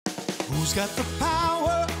Who's got the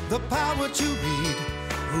power to read?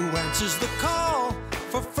 Who answers the call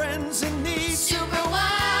for friends in need?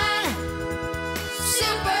 Superwhy!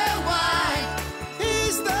 Superwhy!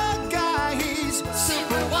 He's the guy, he's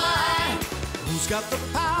Superwhy! Who's got the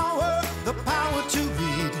power to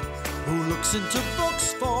read? Who looks into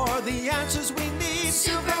books for the answers we need?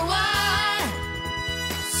 Superwhy!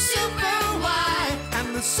 Superwhy!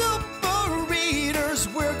 And the super readers,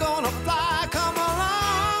 we're gonna fly. Come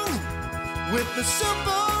along with the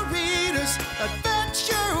super readers.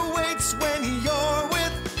 Adventure waits when you're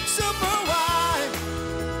with Superwhy.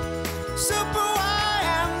 Superwhy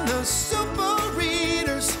and the super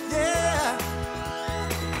readers, yeah.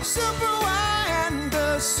 Superwhy and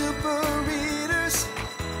the super readers.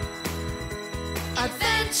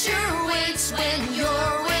 Adventure waits when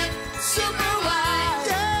you're with Superwhy.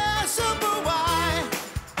 Yeah, Superwhy.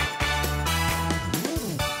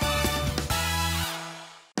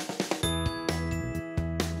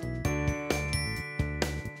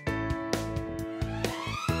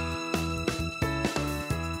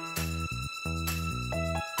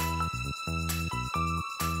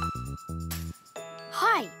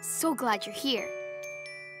 Hi, so glad you're here.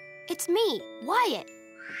 It's me, Whyatt.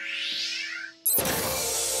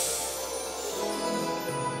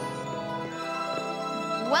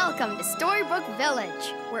 Welcome to Storybook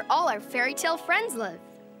Village, where all our fairy tale friends live.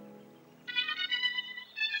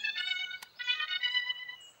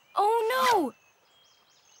 Oh no!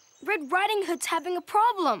 Red Riding Hood's having a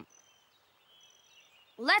problem.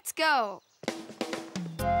 Let's go.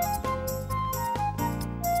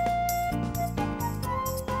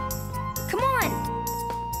 Come on.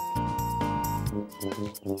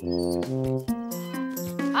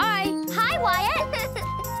 Hi. Hi, Whyatt.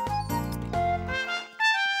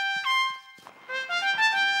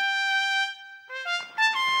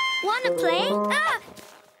 Wanna play? Ah!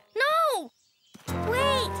 No!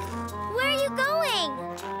 Wait! Where are you going?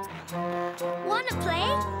 Wanna play?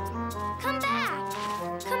 Come back!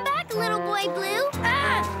 Come back, little boy blue!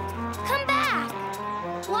 Ah! Come back!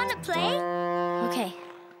 Wanna play? Okay,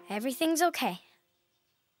 everything's okay.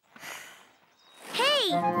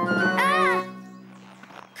 Hey! Ah!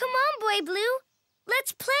 Come on, boy blue!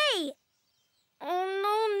 Let's play! Oh,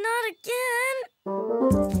 no, not again!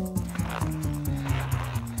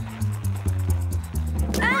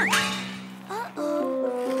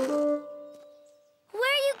 Uh-oh.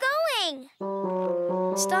 Where are you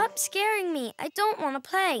going? Stop scaring me. I don't want to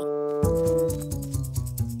play.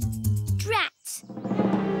 Drats.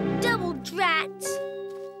 Double drats.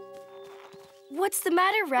 What's the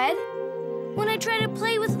matter, Red? When I try to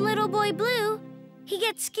play with little boy blue, he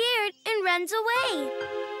gets scared and runs away.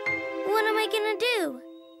 What am I gonna do?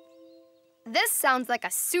 This sounds like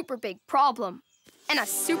a super big problem. And a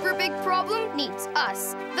super big problem needs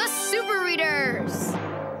us, the Super Readers.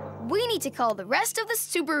 We need to call the rest of the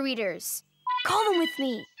Super Readers. Call them with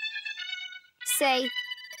me. Say,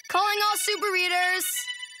 calling all Super Readers.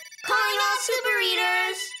 Calling all Super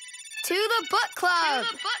Readers. To the book club.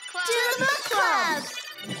 To the book club.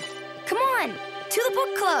 Come on, to the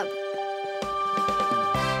book club.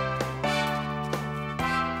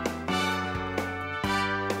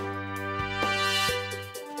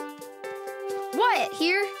 Whyatt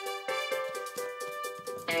here.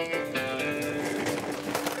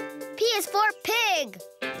 P is for pig.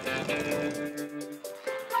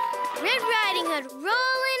 Red Riding Hood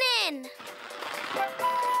rolling in.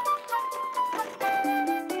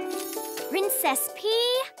 Princess P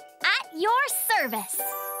at your service.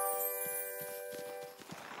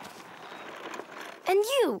 And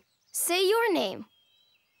you, say your name.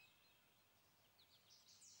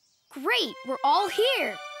 Great, we're all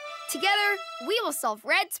here. Together, we will solve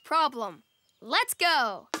Red's problem. Let's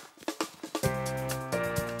go.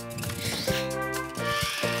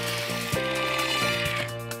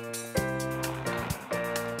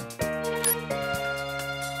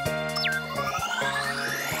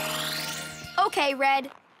 Okay,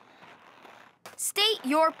 Red. State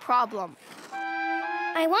your problem.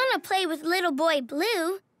 I want to play with little boy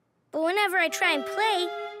blue, but whenever I try and play,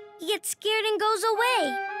 he gets scared and goes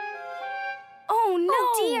away. Oh, no.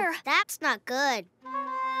 Oh, dear. That's not good.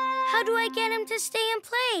 How do I get him to stay and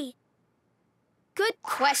play? Good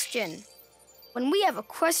question. When we have a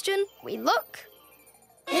question, we look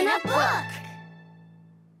In a book.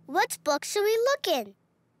 What book should we look in?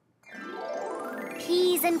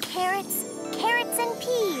 Peas and carrots, carrots and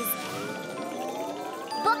peas.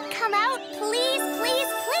 Book come out, please, please,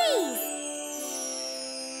 please.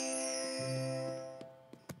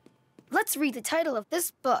 Let's read the title of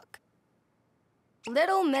this book.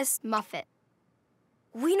 Little Miss Muffet.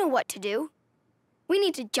 We know what to do. We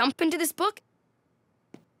need to jump into this book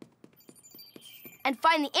and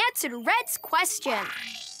find the answer to Red's question.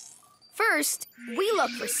 First, we look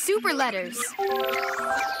for super letters.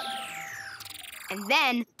 And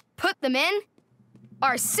then put them in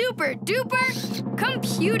our super-duper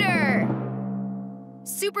computer.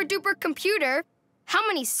 Super-duper computer, how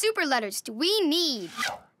many super letters do we need?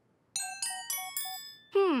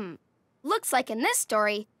 Looks like in this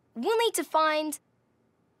story, we'll need to find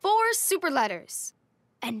 4 super letters.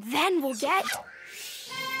 And then we'll get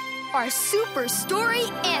our super story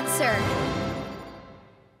answer.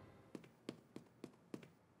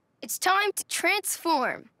 It's time to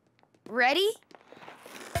transform. Ready?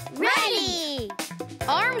 Ready!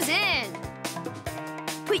 Arms in.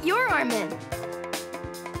 Put your arm in.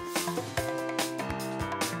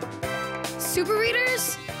 Super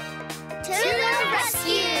readers, To the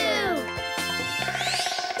rescue!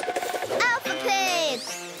 Alpha Pig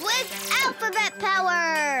with alphabet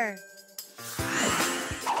power!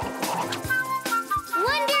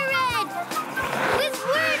 Wonder Red with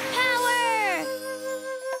word power!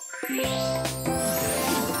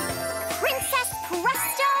 Princess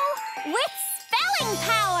Presto with spelling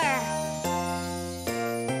power!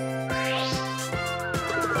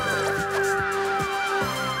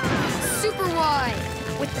 superwhy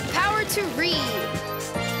with the power to read.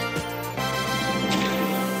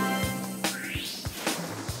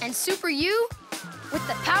 And super you with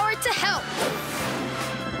the power to help.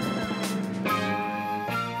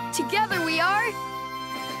 Together we are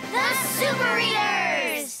The Super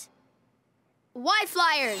Readers! Why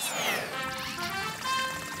Flyers.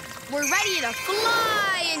 We're ready to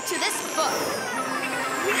fly into this book.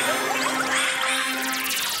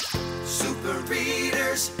 Super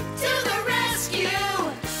readers, To the rescue!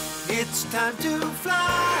 it's time to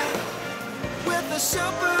fly with the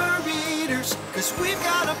super readers, 'cause we've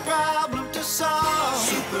got a problem to solve.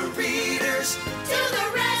 Super readers, To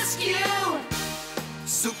the rescue!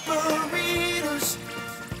 super readers,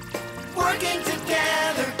 working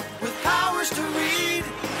together with powers to read.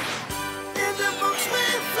 In the books we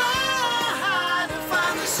fly to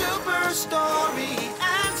find the super story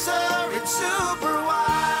answer. It's super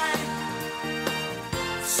why.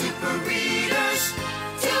 Super readers,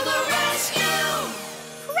 To the rescue!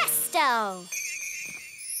 Presto!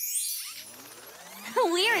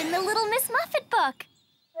 We're in the Little Miss Muffet book.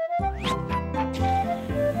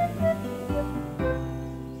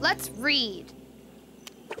 Let's read.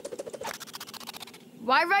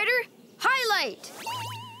 Why Writer? Highlight!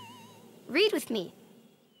 Read with me.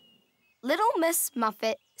 Little Miss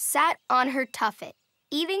Muffet sat on her tuffet,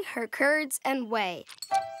 eating her curds and whey.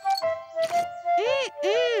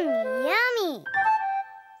 Yummy.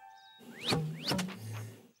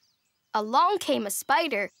 Along came a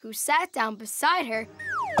spider who sat down beside her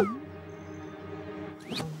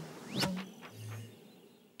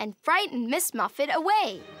and frightened Miss Muffet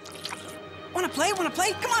away. Wanna play? Wanna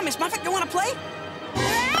play? Come on, Miss Muffet, you wanna play?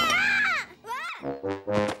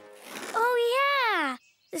 Oh, yeah.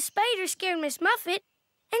 The spider scared Miss Muffet,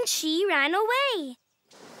 and she ran away.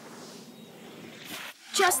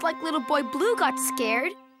 Just like little boy Blue got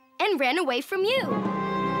scared and ran away from you.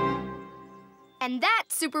 And that,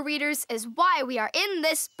 super readers, is why we are in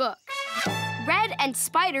this book. Red and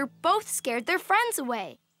Spider both scared their friends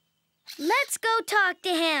away. Let's go talk to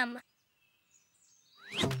him.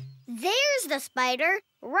 There's the spider,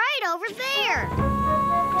 right over there.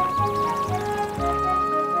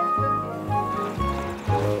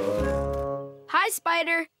 Hi,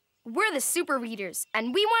 Spider. We're the super readers,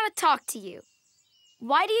 and we want to talk to you.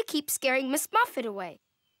 Why do you keep scaring Miss Muffet away?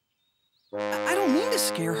 I don't mean to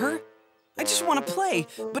scare her. I just want to play,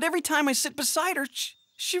 but every time I sit beside her,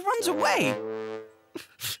 she runs away.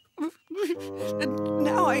 And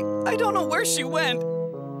now I don't know where she went.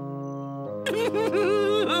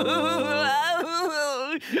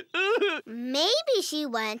 Maybe she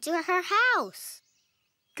went to her house.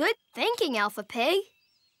 Good thinking, Alpha Pig.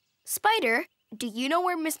 Spider, do you know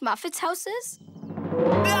where Miss Muffet's house is?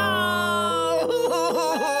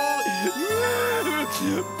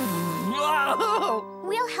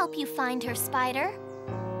 We'll help you find her, Spider.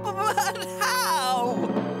 But how?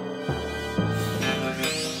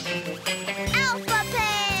 Alpha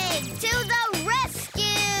Pig, to the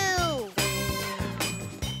rescue!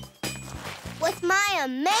 With my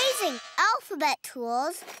amazing alphabet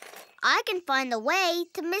tools, I can find the way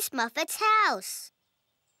to Miss Muffet's house.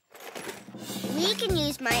 We can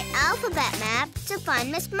use my alphabet map to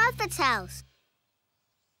find Miss Muffet's house.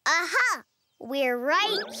 Aha! We're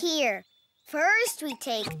right here. First, we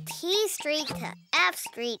take T Street to F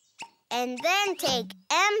Street, and then take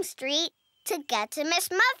M Street to get to Miss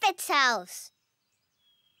Muffet's house.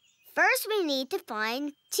 First, we need to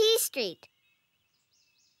find T Street.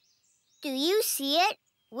 Do you see it?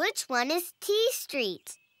 Which one is T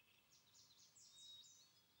Street?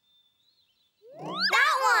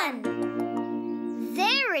 That one!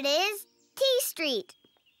 There it is, T Street.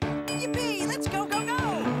 Yippee! Let's go, go, go!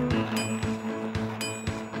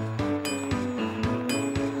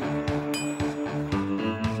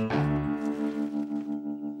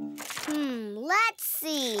 Let's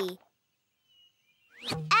see.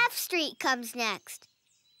 F Street comes next.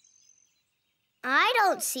 I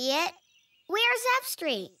don't see it. Where's F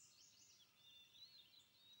Street?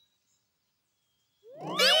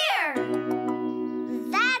 There!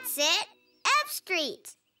 That's it, F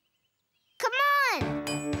Street. Come on.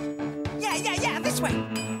 Yeah, this way.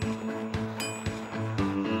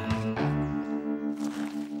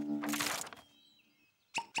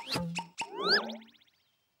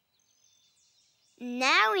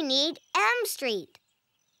 Now we need M Street.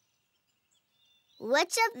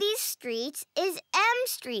 Which of these streets is M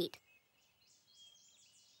Street?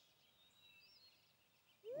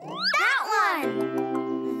 That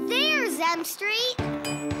one! There's M Street.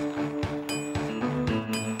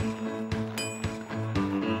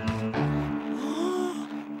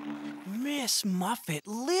 Miss Muffet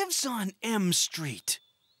lives on M Street.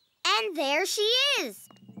 And there she is.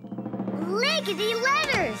 Lickety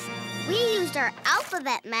letters. We used our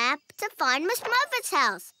alphabet map to find Miss Muffet's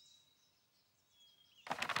house.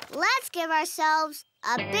 Let's give ourselves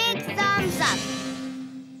a big thumbs up.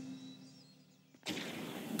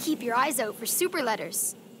 Keep your eyes out for super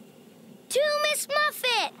letters. To Miss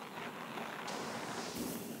Muffet!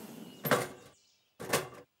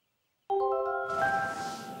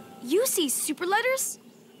 You see super letters?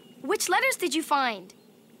 Which letters did you find?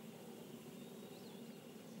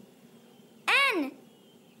 N.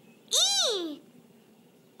 E.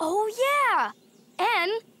 Oh, yeah.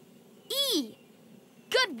 N-E.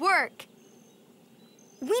 Good work.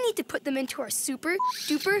 We need to put them into our super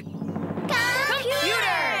duper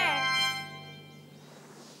computer.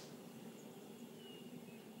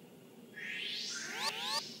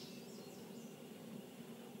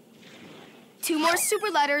 2 more super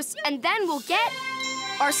letters, and then we'll get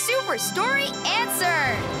our super story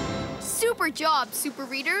answer. Super job, super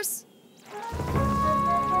readers.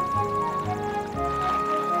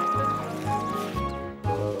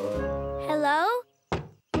 Hello?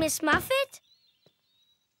 Miss Muffet?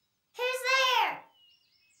 Who's there?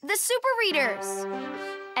 The super readers.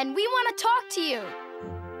 And we want to talk to you.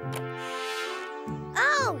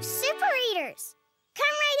 Oh, super readers.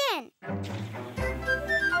 Come right in.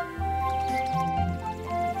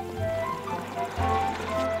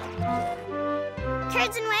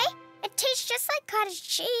 Curds and whey? It tastes just like cottage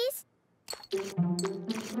cheese.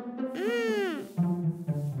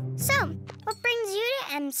 So, what brings you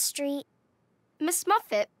to M Street? Miss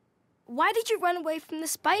Muffet, why did you run away from the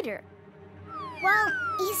spider? Well,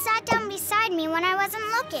 he sat down beside me when I wasn't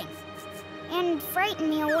looking and frightened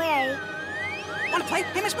me away. Want to play?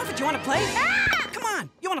 Hey, Miss Muffet, you want to play? Ah! Come on,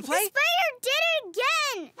 you want to play? The spider did it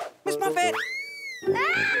again! Miss Muffet!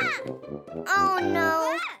 Ah! Oh,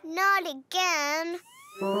 no, not again.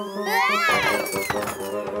 Ah!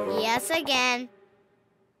 Yes, again.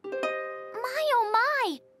 My, oh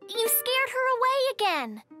my! You scared her away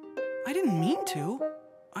again. I didn't mean to.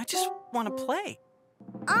 I just want to play.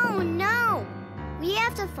 Oh, no. We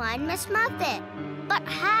have to find Miss Muffet. But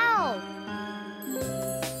how?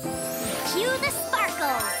 Cue the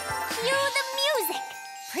sparkles! Cue the music!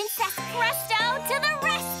 Princess Presto to the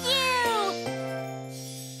rescue!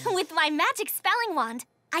 With my magic spelling wand,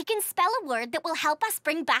 I can spell a word that will help us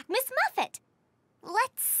bring back Miss Muffet.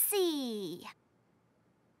 Let's see.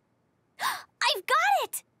 I've got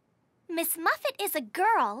it! Miss Muffet is a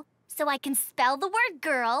girl, so I can spell the word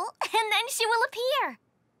girl, and then she will appear.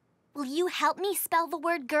 Will you help me spell the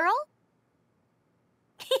word girl?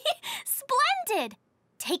 Splendid!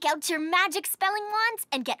 Take out your magic spelling wands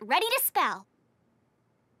and get ready to spell.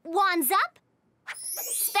 Wands up.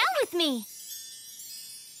 Spell with me.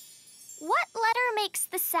 What letter makes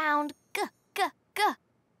the sound g, g, g?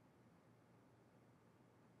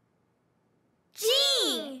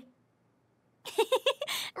 G!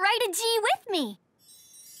 Write a G with me.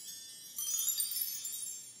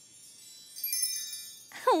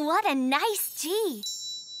 What a nice G.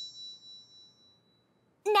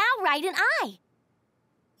 Now write an I.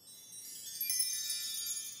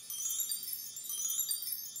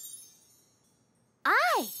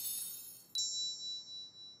 I.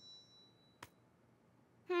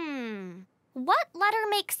 What letter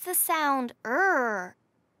makes the sound R?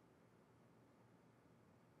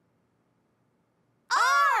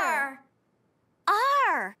 R.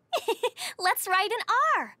 R. Let's write an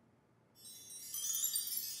R.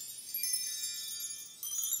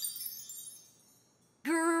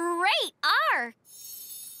 Great, R.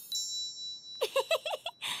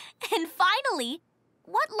 And finally,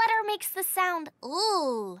 what letter makes the sound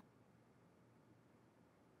ooh?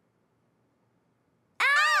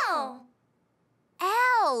 L.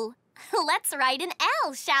 L. Let's write an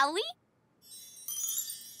L, shall we?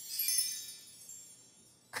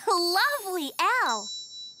 Lovely, L.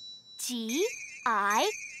 G-I-R-L,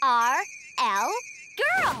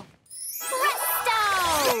 girl. Presto!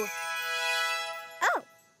 Oh,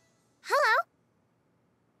 hello.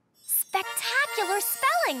 Spectacular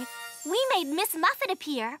spelling! We made Miss Muffet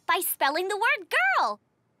appear by spelling the word girl.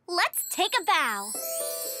 Let's take a bow.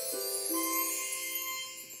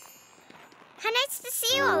 How nice to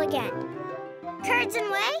see you all again. Curds and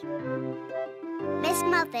whey? Miss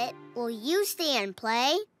Muffet, will you stay and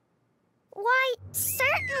play? Why,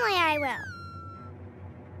 certainly I will.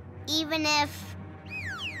 Even if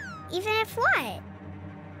what?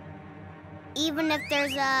 Even if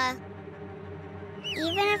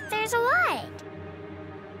there's a what?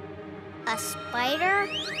 A spider?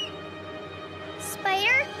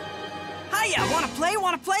 Spider? Hiya, wanna play?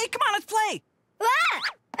 Wanna play? Come on, let's play! Ah!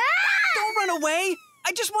 Ah! Don't run away!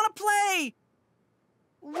 I just wanna play!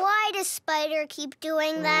 Why does Spider keep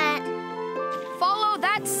doing that? Follow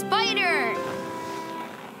that spider!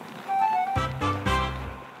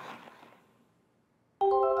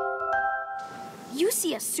 You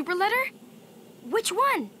see a super letter? Which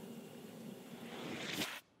one?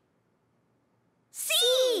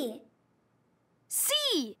 C!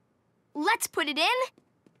 C! Let's put it in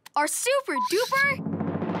our super duper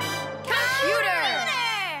computer!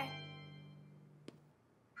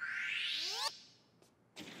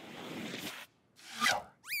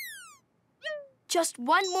 Just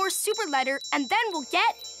one more super letter and then we'll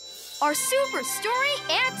get our super story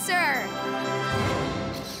answer!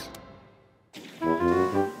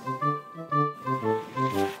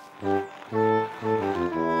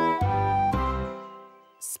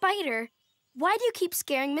 Spider, why do you keep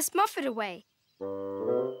scaring Miss Muffet away?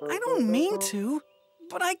 I don't mean to,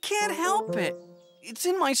 but I can't help it. It's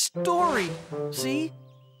in my story, see?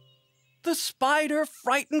 The spider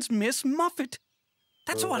frightens Miss Muffet.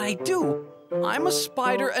 That's what I do. I'm a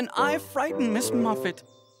spider and I frighten Miss Muffet.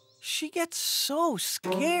 She gets so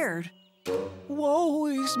scared. Woe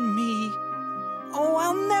is me. Oh,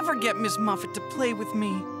 I'll never get Miss Muffet to play with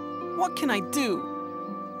me. What can I do?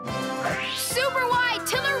 Superwhy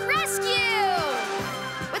to the rescue!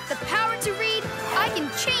 With the power to read, I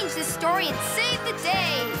can change this story and save the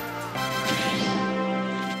day.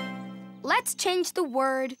 Let's change the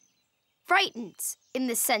word frightens in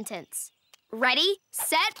this sentence. Ready,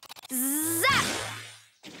 set, zap!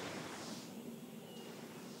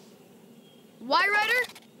 Why, Ryder?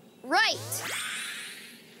 Right.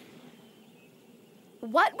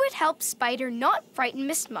 What would help Spider not frighten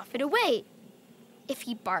Miss Muffet away? If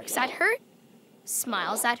he barks at her,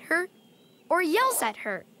 smiles at her, or yells at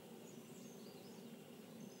her.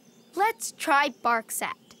 Let's try barks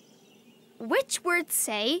at. Which words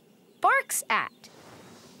say barks at?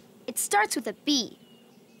 It starts with a B.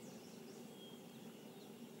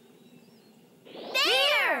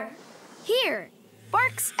 There! Here,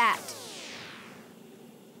 barks at.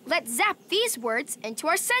 Let's zap these words into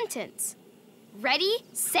our sentence. Ready,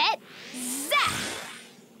 set, zap!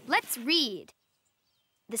 Let's read.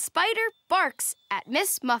 The spider barks at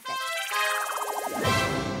Miss Muffet.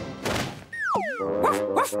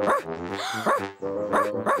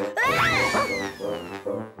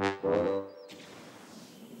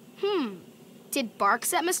 Did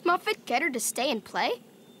barks at Miss Muffet get her to stay and play?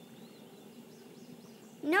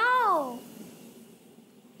 No.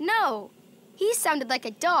 No. He sounded like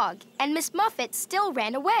a dog, and Miss Muffet still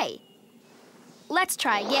ran away. Let's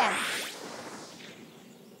try again.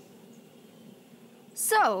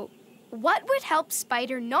 So, what would help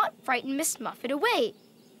Spider not frighten Miss Muffet away?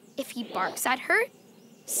 If he barks at her,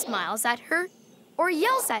 smiles at her, or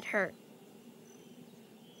yells at her?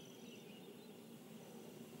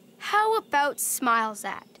 How about smiles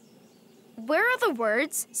at? Where are the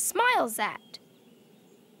words smiles at?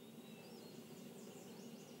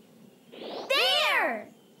 There!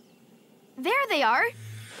 There they are.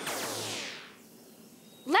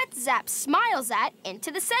 Let's zap smiles at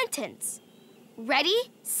into the sentence.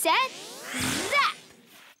 Ready, set, zap!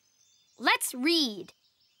 Let's read.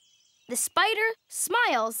 The spider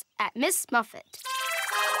smiles at Miss Muffet.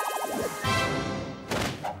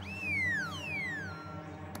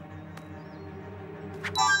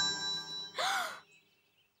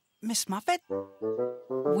 Miss Muffet,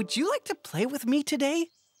 would you like to play with me today?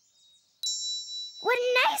 What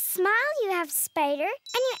a nice smile you have, Spider. And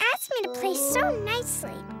you asked me to play so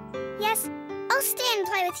nicely. Yes, I'll stay and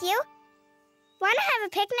play with you. Want to have a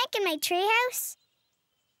picnic in my treehouse?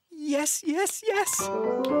 Yes, yes, yes.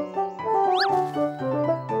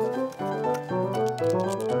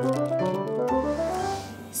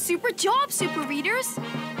 Super job, Super Readers!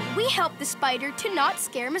 We helped the spider to not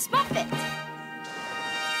scare Miss Muffet.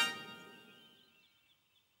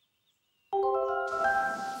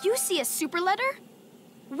 You see a super letter?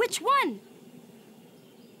 Which one?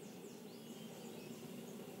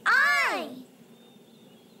 I!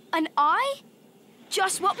 An I?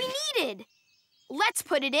 Just what we needed. Let's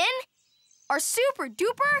put it in our super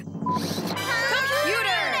duper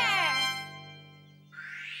computer.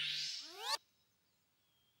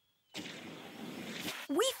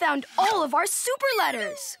 We found all of our super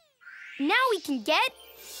letters. Now we can get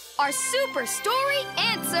our super story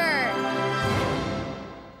answer.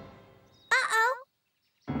 Uh-oh.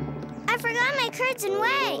 I forgot my curds and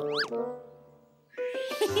whey.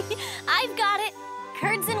 I've got it.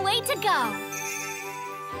 Curds and whey to go.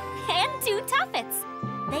 And 2 tuffets.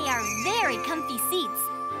 They are very comfy seats.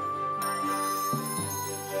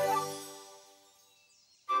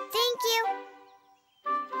 Thank you.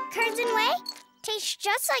 Curds and whey? Tastes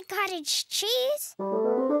just like cottage cheese.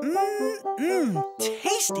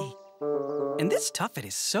 Tasty. And this tuffet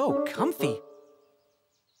is so comfy.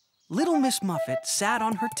 Little Miss Muffet sat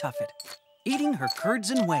on her tuffet, eating her curds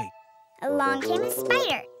and whey. Along came a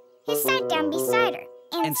spider. He sat down beside her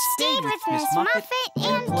and stayed with Miss Muffet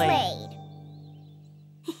and played.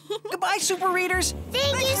 Goodbye, Super Readers.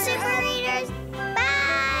 Thank you, Super Readers.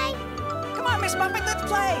 Bye. Come on, Miss Muffet, let's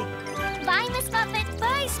play. Bye, Miss Muffet.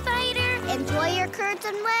 Bye, Spider. Enjoy your curds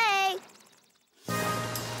and whey.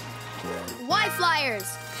 Why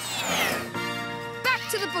Flyers? Back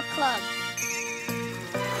to the book club.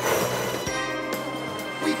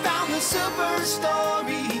 We found the super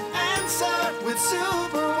story answer with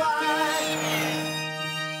superwhy.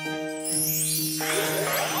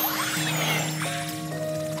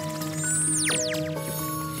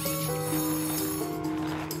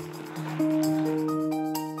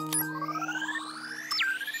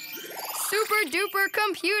 Super duper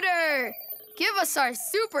computer! Give us our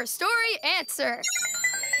super story answer.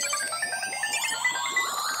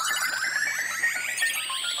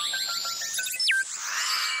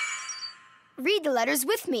 Read the letters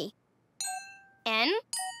with me. N-I-C-E.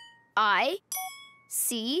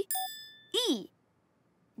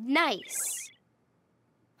 Nice.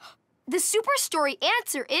 The super story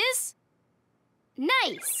answer is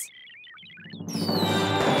nice.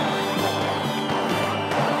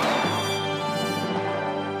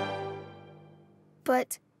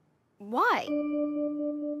 But why?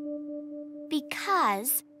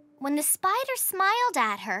 Because when the spider smiled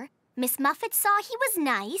at her, Miss Muffet saw he was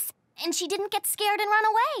nice, and she didn't get scared and run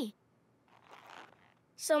away.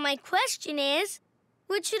 So my question is,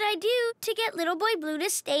 what should I do to get Little Boy Blue to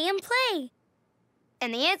stay and play?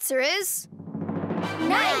 And the answer is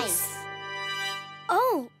Nice!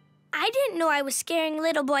 Oh, I didn't know I was scaring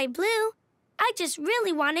Little Boy Blue. I just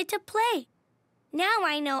really wanted to play. Now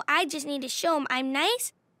I know I just need to show him I'm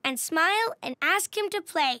nice and smile and ask him to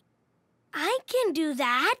play. I can do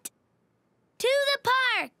that. To the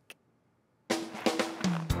park!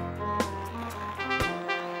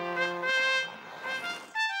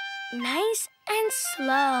 Nice and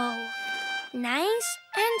slow. Nice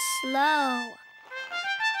and slow.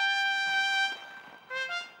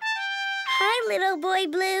 Hi, Little Boy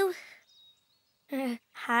Blue.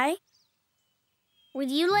 Hi. Would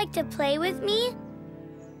you like to play with me?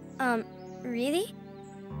 Really?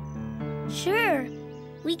 Sure.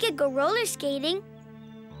 We could go roller skating.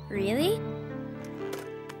 Really?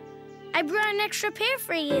 I brought an extra pair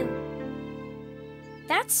for you.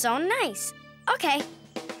 That's so nice. Okay.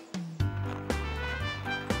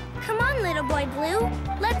 Come on, Little Boy Blue.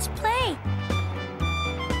 Let's play.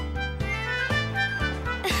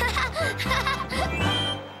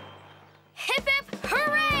 hip hip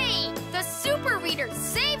hooray! The Super Readers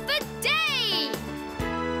saved the day!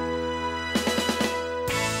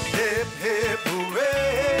 Hip, hip,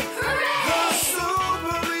 hooray! Hooray! The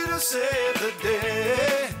super reader saved the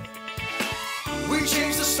day. We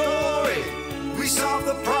changed the story. We solved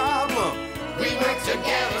the problem. We worked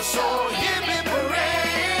together, so hip, hip,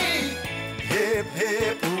 hooray! Hip,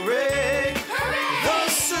 hip, hooray! Hooray! The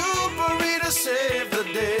super reader saved the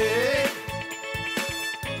day.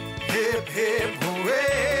 Hip, hip,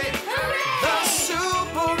 hooray! Hooray! The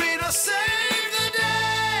super reader saved the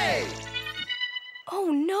day.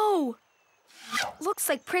 Oh no! Looks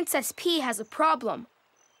like Princess P has a problem.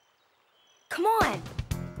 Come on.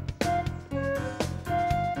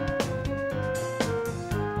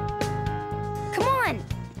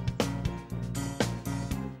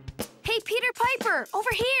 paper, over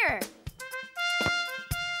here.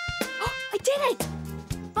 Oh, I did it!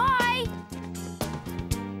 Bye!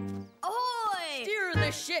 Ahoy! Steer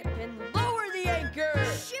the ship and lower the anchor.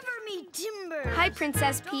 Shiver me timbers. Hi,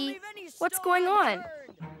 Princess P. What's going on?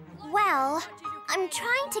 Well, I'm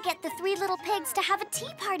trying to get the 3 little pigs to have a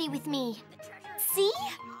tea party with me. See?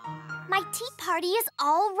 My tea party is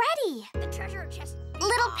all ready. The treasure chest.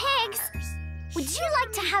 Little pigs, would you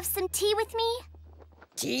like to have some tea with me?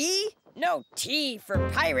 Tea? No tea for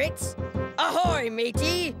pirates. Ahoy,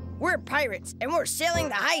 matey! We're pirates and we're sailing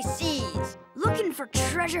the high seas. Looking for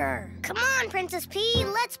treasure. Come on, Princess P,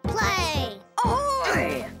 let's play.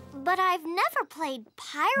 Ahoy! But I've never played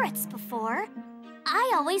pirates before.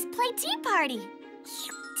 I always play tea party.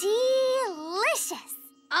 Delicious.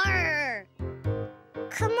 Arr!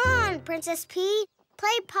 Come on, Princess P,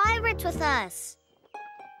 play pirates with us.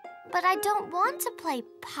 But I don't want to play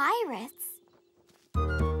pirates.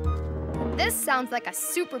 This sounds like a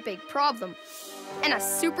super big problem. And a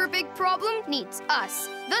super big problem needs us,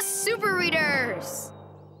 the Super Readers.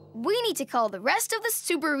 We need to call the rest of the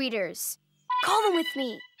Super Readers. Call them with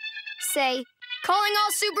me. Say, calling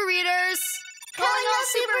all Super Readers. Calling all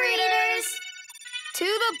Super Readers. To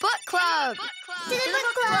the book club. To the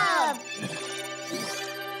book club.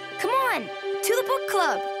 Come on, to the book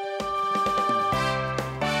club.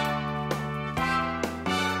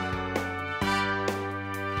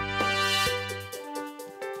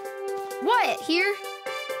 Whyatt here.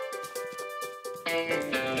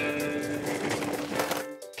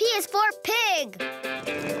 P is for pig.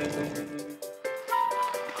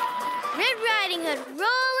 Red Riding Hood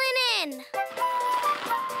rolling in.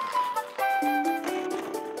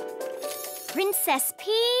 Princess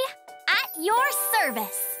P, at your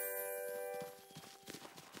service.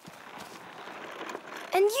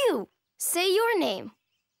 And you, say your name.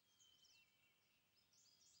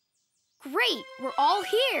 Great, we're all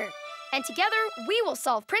here. And together, we will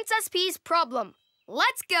solve Princess P's problem.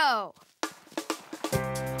 Let's go!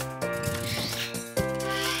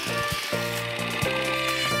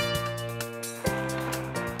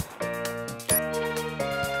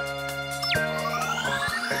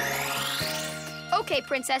 Okay,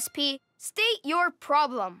 Princess P, state your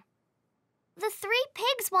problem. The 3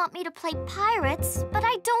 pigs want me to play pirates, but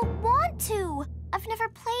I don't want to. I've never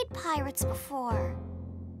played pirates before.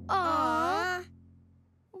 Aww.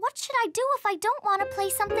 What should I do if I don't want to play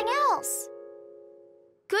something else?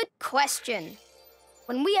 Good question.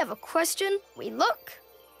 When we have a question, we look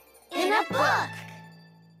In a book.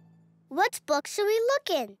 What book should we look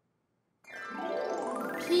in?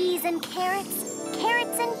 Peas and carrots,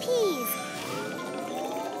 carrots and peas.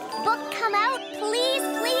 Book come out, please,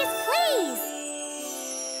 please, please.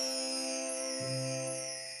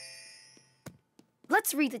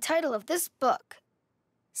 Let's read the title of this book.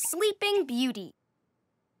 Sleeping Beauty.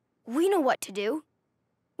 We know what to do.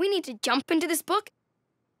 We need to jump into this book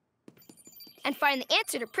and find the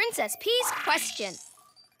answer to Princess P's question.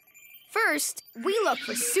 First, we look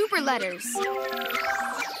for super letters.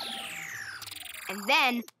 And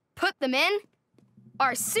then put them in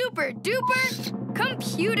our super duper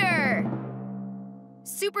computer.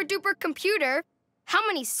 Super duper computer, how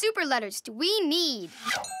many super letters do we need?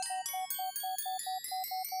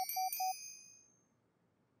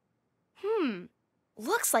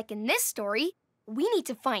 Looks like in this story, we need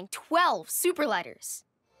to find 12 super letters.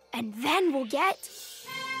 And then we'll get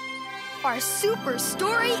our super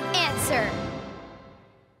story answer.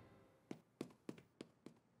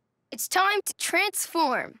 It's time to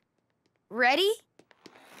transform. Ready?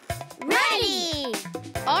 Ready!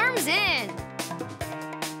 Arms in.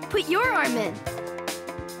 Put your arm in.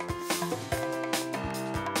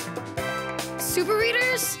 Super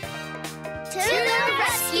Readers, To the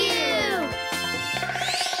rescue!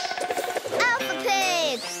 Alpha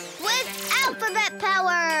Pig with alphabet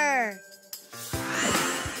power!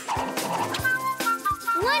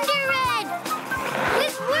 Wonder Red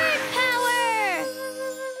with word power!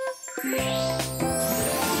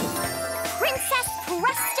 Princess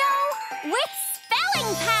Presto with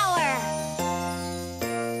spelling power.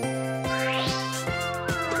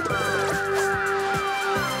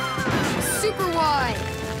 Superwhy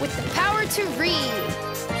with the power to read.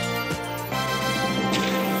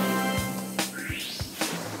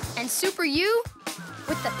 And Super U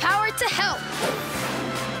with the power to help.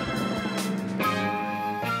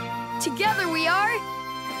 Together we are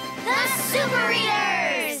The Super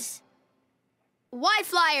Readers! Y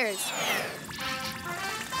Flyers.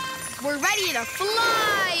 We're ready to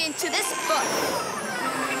fly into this book.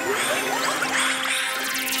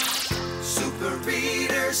 Super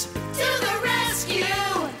Readers, To the rescue!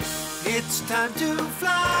 it's time to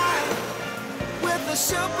fly. the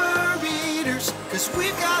super readers, 'cause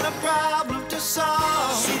we've got a problem to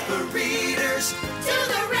solve. Super readers to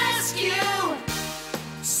the rescue.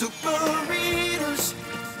 Super readers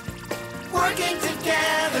working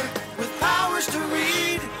together with powers to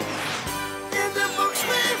read. In the books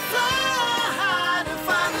we fly to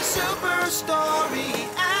find the super story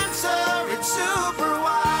answer. It's super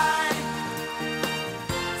why.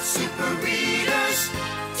 Super readers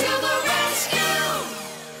to the rescue.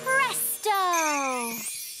 Presto!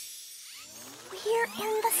 We're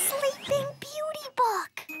in the Sleeping Beauty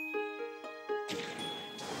book.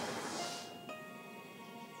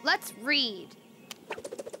 Let's read.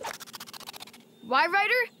 Why,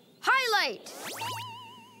 writer? Highlight!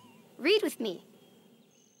 Read with me.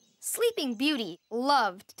 Sleeping Beauty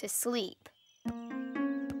loved to sleep.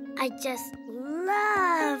 I just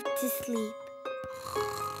love to sleep.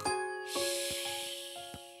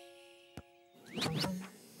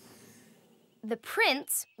 The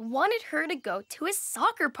prince wanted her to go to his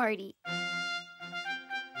soccer party.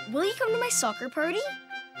 Will you come to my soccer party?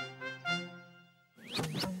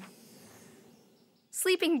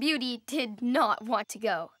 Sleeping Beauty did not want to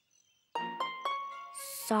go.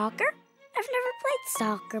 Soccer? I've never played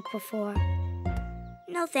soccer before.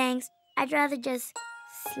 No thanks. I'd rather just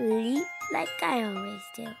sleep like I always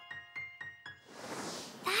do.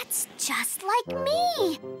 That's just like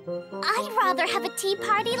me. I'd rather have a tea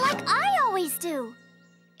party like I always do.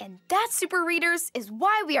 And that, Super Readers, is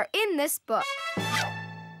why we are in this book.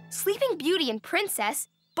 Sleeping Beauty and Princess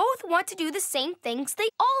both want to do the same things they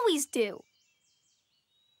always do.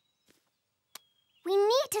 We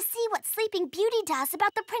need to see what Sleeping Beauty does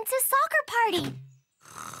about the prince's soccer party.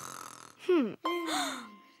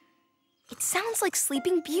 It sounds like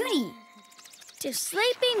Sleeping Beauty. To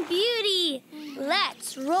Sleeping Beauty,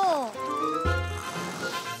 let's roll.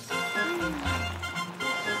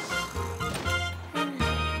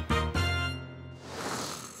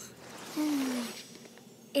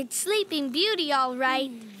 It's Sleeping Beauty, all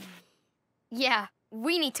right. Yeah,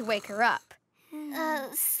 we need to wake her up.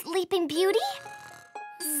 Sleeping Beauty?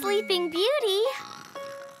 Sleeping Beauty?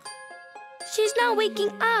 She's not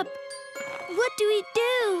waking up. What do we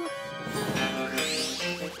do?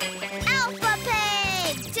 Alpha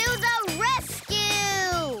Pig to the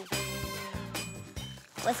rescue!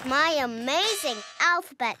 With my amazing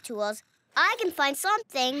alphabet tools, I can find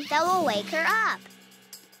something that will wake her up.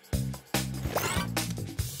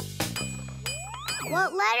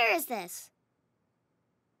 What letter is this?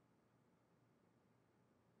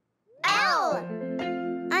 L!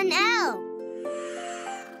 An L.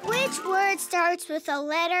 Which word starts with the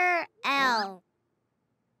letter L?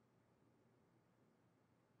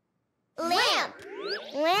 Lamp.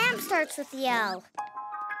 Lamp starts with the L.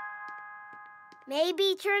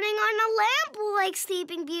 Maybe turning on a lamp will wake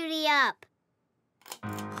Sleeping Beauty up.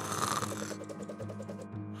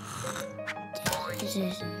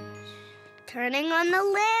 Turning on the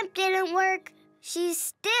lamp didn't work. She's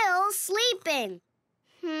still sleeping.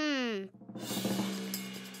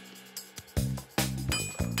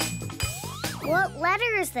 What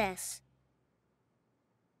letter is this?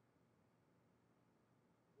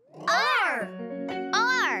 R.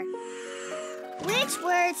 R. Which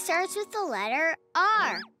word starts with the letter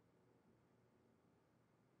R?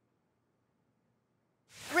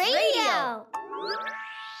 Radio.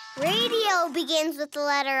 Radio begins with the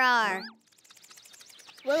letter R.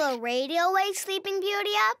 Will a radio wake Sleeping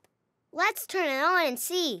Beauty up? Let's turn it on and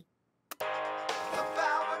see.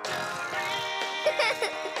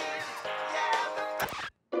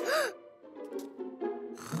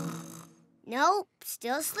 Nope,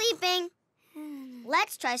 still sleeping.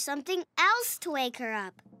 Let's try something else to wake her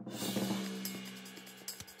up.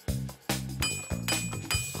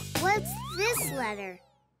 What's this letter?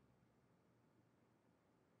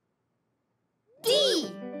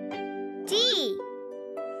 D. D.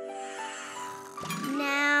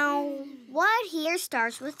 Now, what here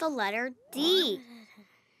starts with the letter D?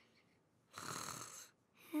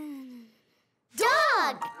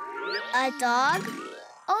 Dog! A dog?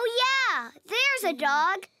 Oh, yeah, there's a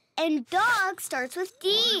dog. And dog starts with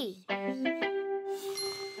D.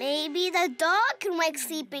 Maybe the dog can wake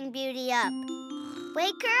Sleeping Beauty up.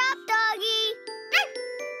 Wake her up, doggy.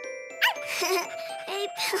 Hey,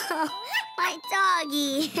 Pillow, my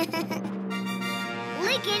doggy.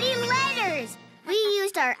 Lickety letters. We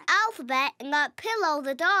used our alphabet and got Pillow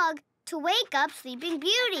the dog to wake up Sleeping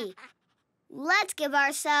Beauty. Let's give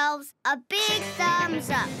ourselves a big thumbs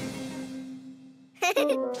up.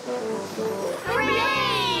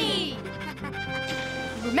 Hooray!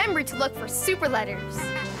 Remember to look for super letters.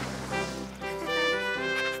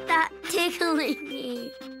 Stop tickling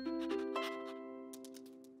me.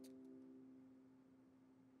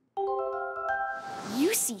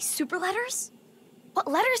 super letters? What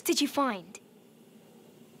letters did you find?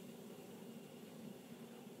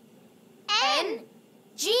 N,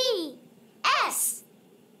 G, S.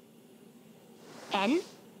 N,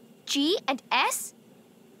 G, and S?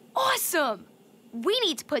 Awesome! We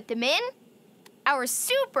need to put them in our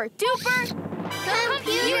super duper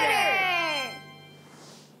computer!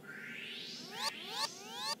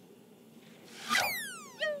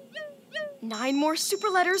 9 more super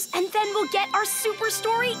letters, and then we'll get our super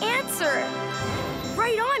story answer.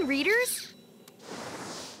 Right on, readers.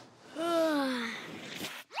 Hello,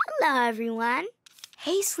 everyone.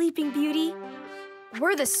 Hey, Sleeping Beauty.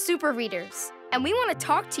 We're the super readers, and we want to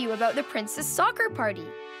talk to you about the Princess Soccer Party.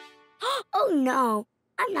 Oh, no.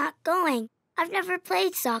 I'm not going. I've never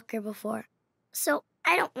played soccer before, so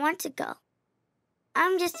I don't want to go.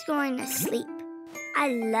 I'm just going to sleep. I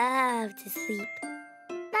love to sleep.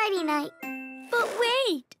 Nighty-night. But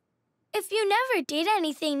wait! If you never did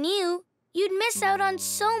anything new, you'd miss out on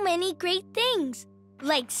so many great things,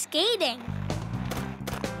 like skating.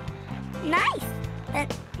 Nice.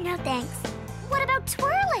 No thanks. What about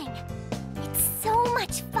twirling? It's so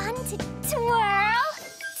much fun to twirl,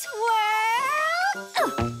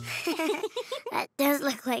 twirl. That does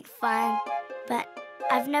look like fun, but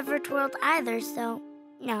I've never twirled either, so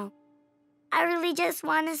no. I really just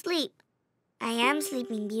want to sleep. I am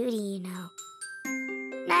Sleeping Beauty, you know.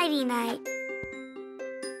 Nighty-night.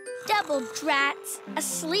 Double drats,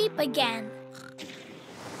 asleep again.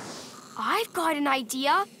 I've got an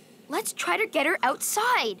idea. Let's try to get her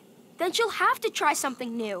outside. Then she'll have to try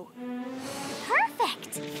something new.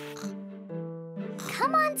 Perfect.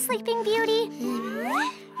 Come on, Sleeping Beauty.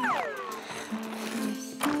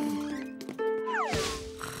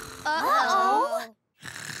 Uh-oh.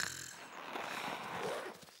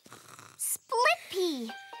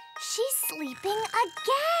 Split-Pea. She's sleeping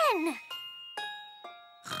again.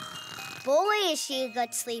 Boy, is she a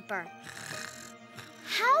good sleeper.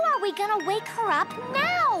 How are we gonna wake her up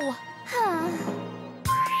now?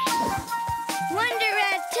 Wonder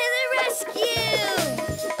Rat to the rescue!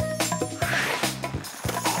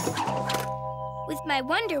 With my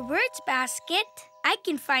Wonder Words basket, I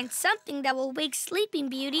can find something that will wake Sleeping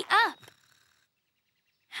Beauty up.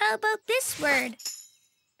 How about this word?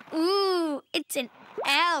 Ooh, it's an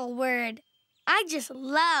L word. I just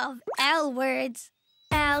love L words.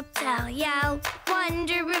 I'll tell y'all,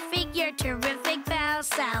 wonderific, you're terrific, bow,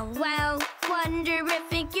 sow, well.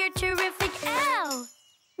 Wonderific, you're terrific, L.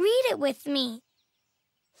 Read it with me.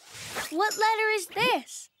 What letter is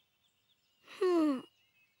this?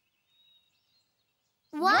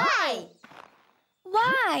 Why?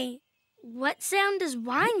 Y. What sound does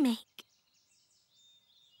Y make?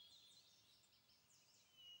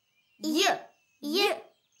 Yeah.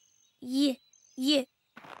 Y.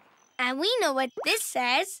 And we know what this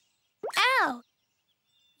says. L.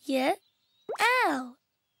 Y, L.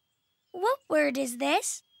 What word is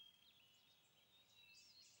this?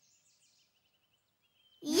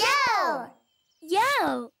 Yell.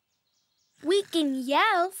 Yell. We can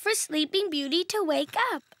yell for Sleeping Beauty to wake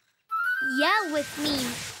up. Yell with me.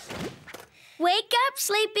 Wake up,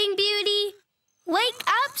 Sleeping Beauty. Wake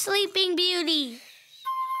up, Sleeping Beauty.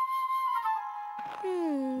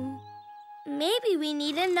 Maybe we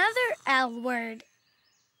need another L word.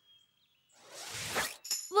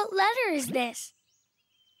 What letter is this?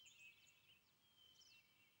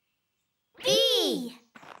 B.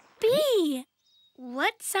 B.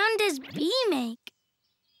 What sound does B make?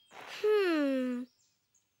 B.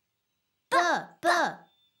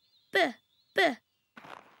 B.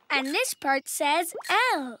 And this part says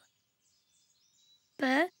L.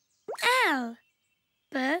 B, L.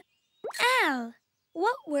 B, L.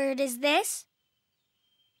 What word is this?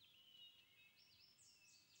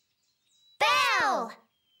 Bell.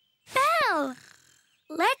 Bell.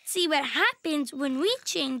 Let's see what happens when we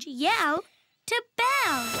change yell to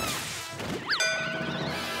bell.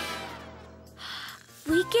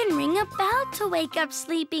 We can ring a bell to wake up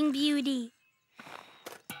Sleeping Beauty.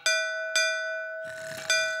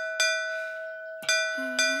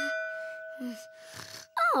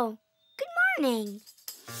 Oh, good morning.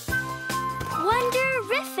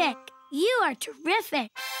 Wonderific! You are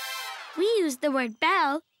terrific. We use the word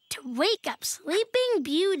bell to wake up Sleeping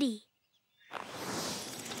Beauty.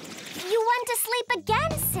 You want to sleep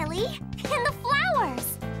again, silly. In the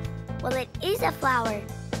flowers. Well, it is a flower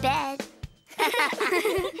bed.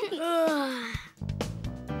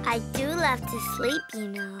 I do love to sleep, you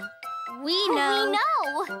know. We know. We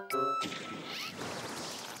know.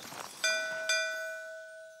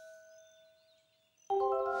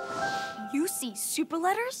 You see super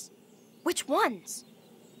letters? Which ones?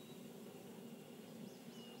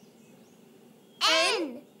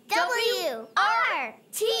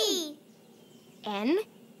 N,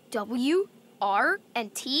 W, R,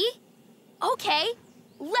 and T? Okay,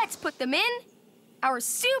 let's put them in our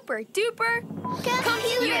super duper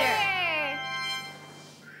computer.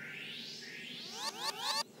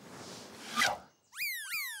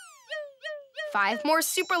 5 more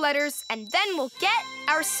super letters, and then we'll get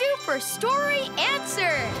our super story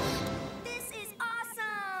answer. This is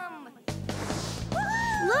awesome!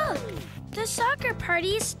 Look, the soccer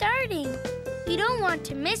party is starting. You don't want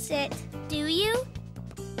to miss it, do you?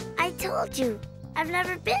 I told you, I've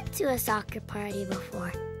never been to a soccer party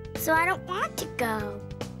before, so I don't want to go.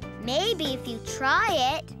 Maybe if you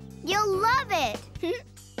try it, you'll love it.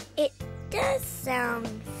 It does sound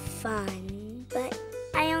fun, but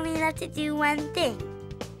I only love to do one thing.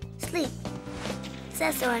 Sleep. It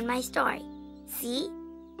says so in my story. See?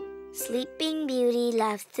 Sleeping Beauty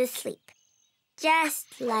loves to sleep.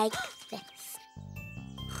 Just like this.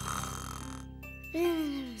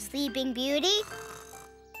 Sleeping Beauty?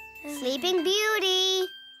 Sleeping Beauty.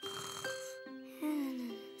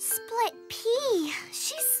 Split pea.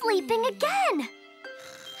 She's sleeping again.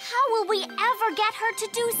 How will we ever get her to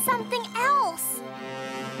do something else?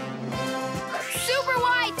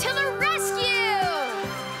 Superwhy to the rescue!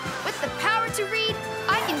 With the power to read,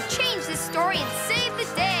 I can change this story and save the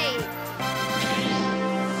day.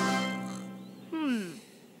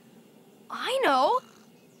 I know.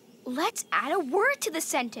 Let's add a word to the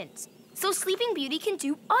sentence so Sleeping Beauty can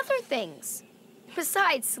do other things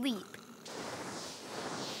besides sleep.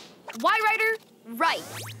 Why, writer? Right.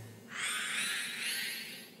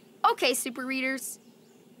 Okay, super readers.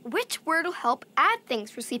 Which word will help add things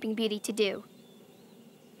for Sleeping Beauty to do?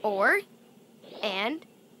 Or, and,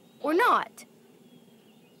 or not?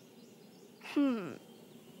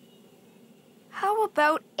 How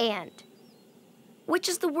about and? Which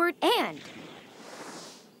is the word and?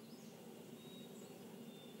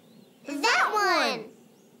 That one!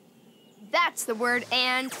 That's the word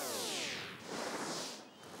and.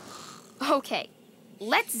 Okay,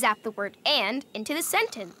 let's zap the word and into the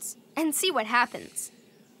sentence and see what happens.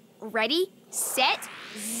 Ready, set,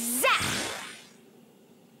 zap!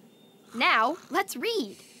 Now, let's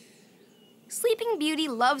read. Sleeping Beauty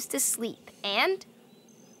loves to sleep, and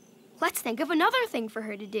let's think of another thing for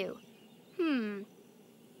her to do.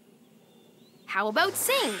 How about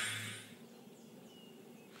sing?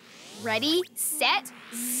 Ready, set,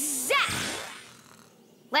 zap!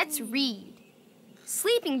 Let's read.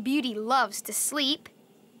 Sleeping Beauty loves to sleep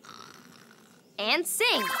and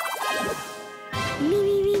sing.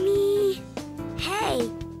 Me. Hey,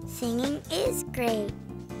 singing is great.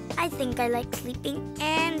 I think I like sleeping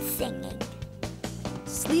and singing.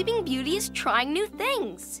 Sleeping Beauty is trying new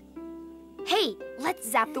things. Hey, let's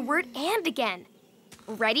zap the word and again.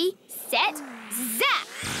 Ready, set, zap!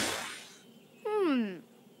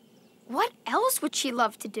 What else would she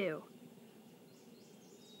love to do?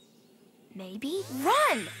 Maybe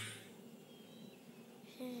run.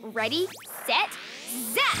 Ready, set,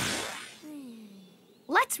 zap!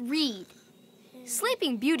 Let's read.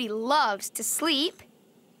 Sleeping Beauty loves to sleep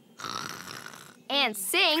and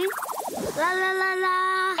sing La la la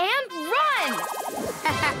la. and run.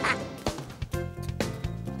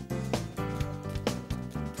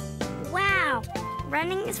 Wow,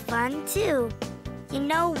 running is fun too. You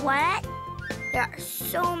know what? There are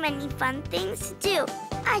so many fun things to do.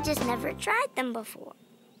 I just never tried them before.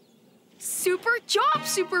 Super job,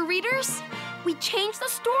 super readers! We changed the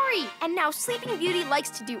story, and now Sleeping Beauty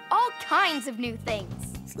likes to do all kinds of new things.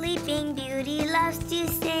 Sleeping Beauty loves to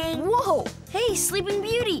sing. Whoa! Hey, Sleeping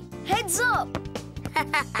Beauty, heads up!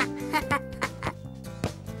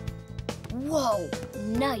 Whoa,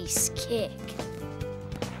 nice kick.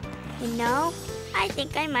 You know, I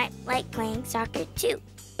think I might like playing soccer too.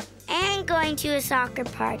 And going to a soccer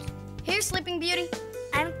party. Here, Sleeping Beauty.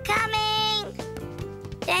 I'm coming!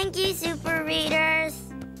 Thank you, super readers.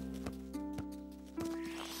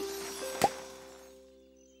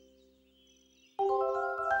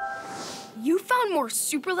 You found more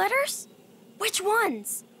super letters? Which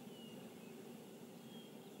ones?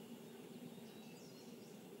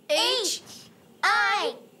 H-I-T-E-Y.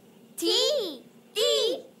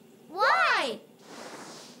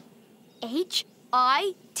 H-I-T-E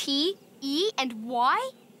and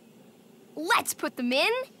Y? Let's put them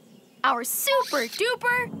in our super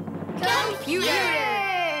duper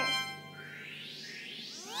computer.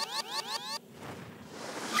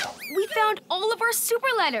 We found all of our super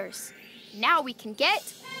letters. Now we can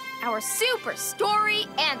get our super story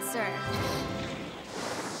answer.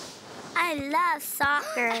 I love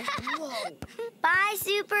soccer. Bye,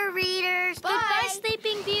 super readers. Bye. Goodbye,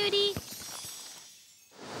 Sleeping Beauty.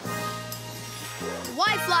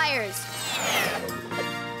 Why, Flyers?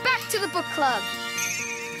 Back to the book club.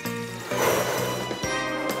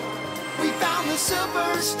 We found the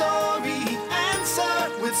super story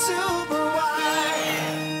answer with superwhy.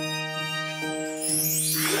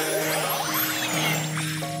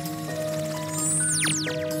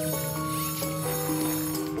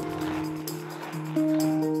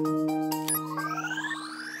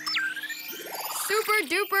 Super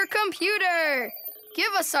duper computer!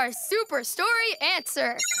 Give us our super story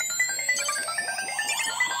answer.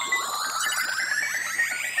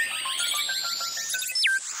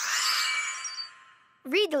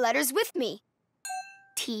 Read the letters with me.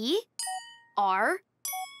 T, R,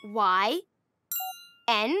 Y,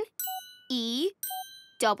 N, E,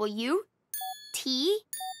 W, T,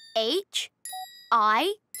 H,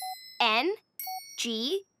 I, N,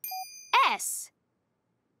 G, S.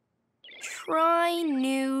 Try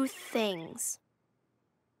new things.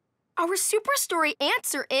 Our super story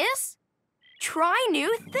answer is try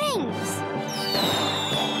new things.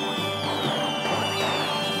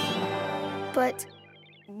 But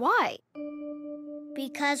why?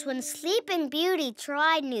 Because when Sleeping Beauty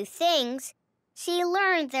tried new things, she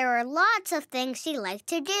learned there are lots of things she liked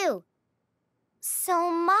to do. So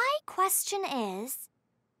my question is,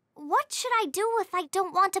 what should I do if I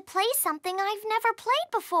don't want to play something I've never played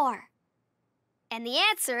before? And the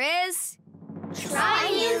answer is Try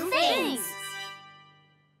new things.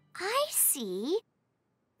 I see.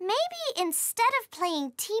 Maybe instead of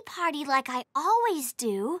playing Tea Party like I always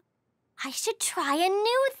do, I should try a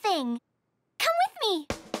new thing. Come with me.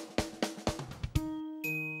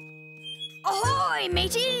 Ahoy,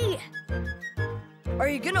 matey! Are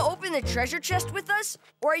you gonna open the treasure chest with us,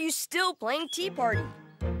 or are you still playing Tea Party?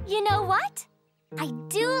 You know what? I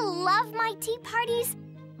do love my tea parties,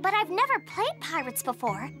 but I've never played pirates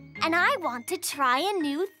before, and I want to try a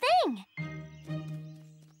new thing.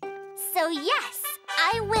 So yes,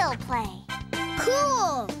 I will play.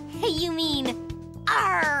 Cool! You mean,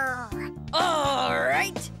 arr! All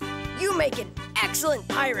right. You make an excellent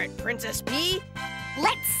pirate, Princess P.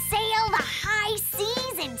 Let's sail the high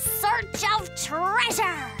seas in search of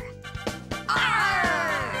treasure!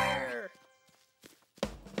 Arr!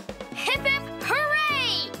 hip hip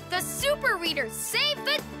hooray! The super readers saved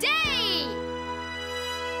the day!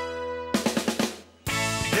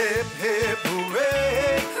 Hip, hip,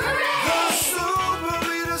 hooray! Hooray! The super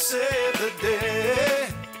reader saved the day.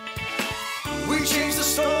 We changed the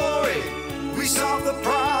story. We solved the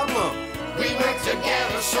problem. We work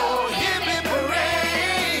together, so hip, hip,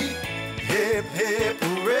 hooray! Hip, hip,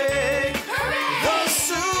 hooray! Hooray! The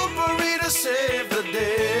super reader saved the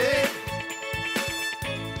day.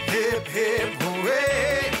 Hip, hip,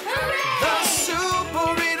 hooray! Hooray! The super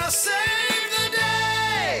reader saved the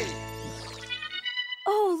day!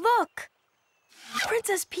 Oh, look!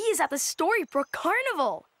 Princess P is at the Storybrooke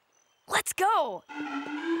Carnival. Let's go!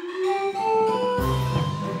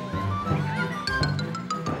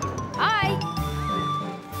 Hi!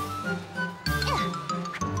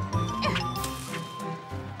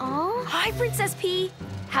 Oh, hi, Princess P.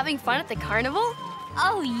 Having fun at the carnival?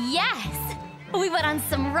 Oh, yes! We went on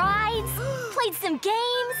some rides, played some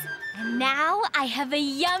games, and now I have a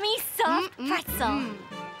yummy soft pretzel.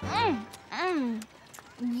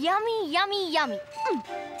 Yummy, yummy, yummy.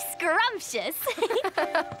 Scrumptious.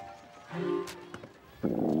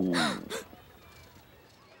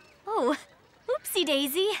 Oh, oopsie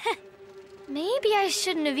daisy. Maybe I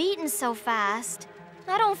shouldn't have eaten so fast.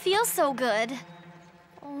 I don't feel so good.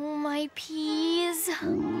 Oh, my peas.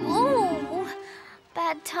 Ooh,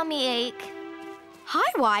 bad tummy ache.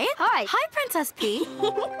 Hi, Wyatt. Hi. Hi, Princess P.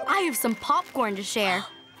 I have some popcorn to share.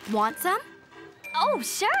 Want some? Oh,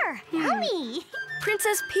 sure. Yummy.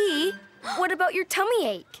 Princess P, what about your tummy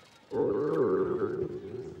ache?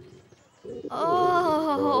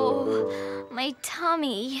 Oh, my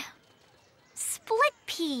tummy. Split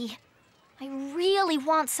pea. I really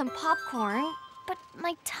want some popcorn, but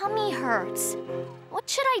my tummy hurts. What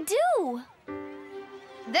should I do?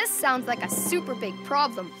 This sounds like a super big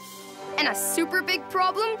problem. And a super big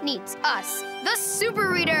problem needs us, the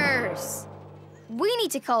Super Readers. We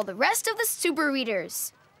need to call the rest of the Super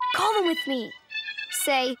Readers. Call them with me.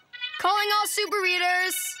 Say, calling all Super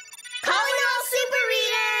Readers. Calling all super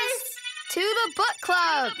readers! To the book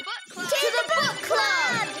club. To the book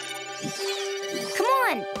club! Come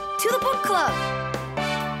on, to the book club.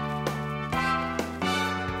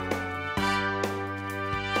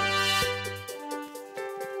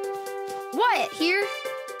 Whyatt here.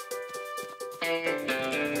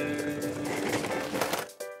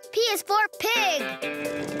 P is for pig.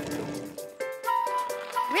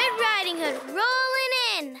 Red Riding Hood rolling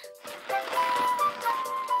in.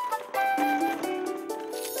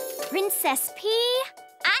 Princess P,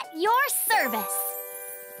 at your service.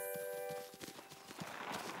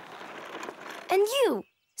 And you,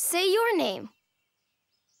 say your name.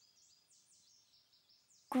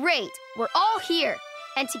 Great, we're all here.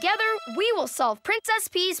 And together, we will solve Princess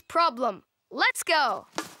P's problem. Let's go.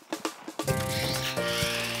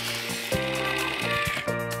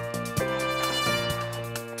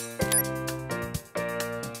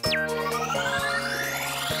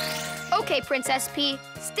 Okay, Princess P,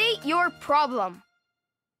 state your problem.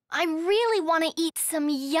 I really want to eat some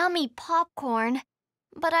yummy popcorn,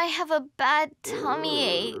 but I have a bad tummy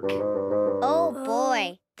ache. Oh,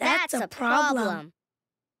 boy. That's a problem.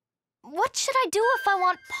 What should I do if I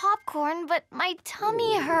want popcorn, but my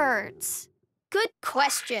tummy hurts? Good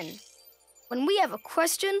question. When we have a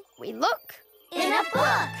question, we look In a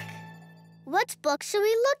book. What book should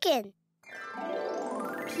we look in?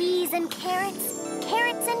 Peas and carrots,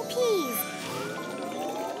 carrots and peas.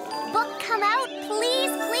 Book come out,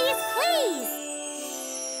 please, please, please.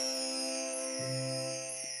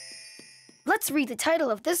 Let's read the title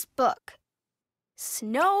of this book.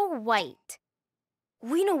 Snow White.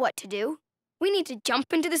 We know what to do. We need to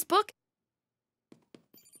jump into this book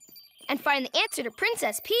and find the answer to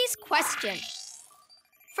Princess P's question.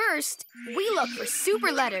 First, we look for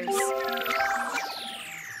super letters.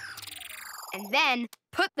 And then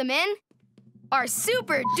put them in our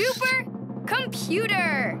super duper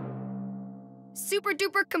computer. Super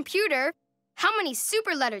duper computer, how many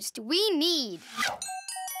super letters do we need?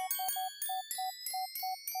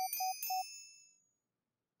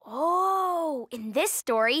 Oh, in this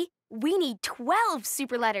story, we need 12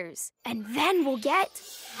 super letters. And then we'll get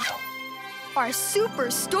our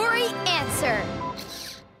super story answer.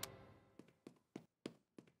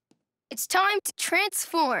 It's time to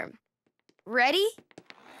transform. Ready?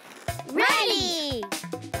 Ready!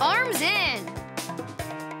 Arms in.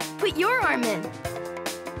 Put your arm in.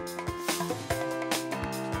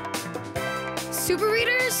 Super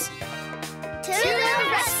readers, To the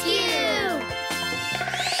rescue!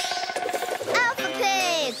 Alpha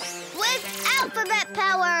Pig with alphabet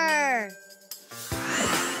power!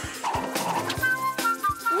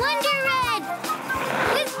 Wonder Red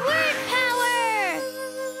with word power!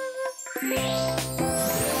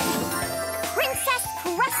 Princess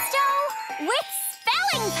Presto with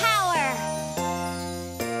spelling power.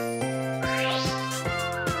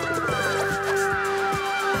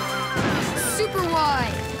 superwhy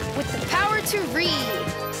with the power to read.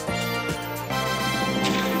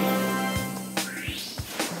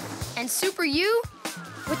 And Super U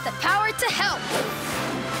with the power to help.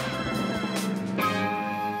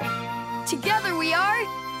 Together we are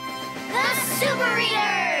The Super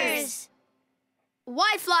Readers!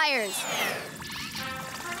 Why Flyers.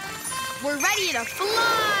 We're ready to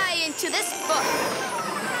fly into this book.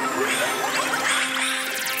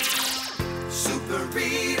 Super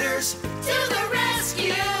readers, To the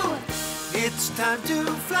rescue! it's time to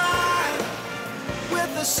fly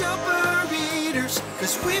with the super readers,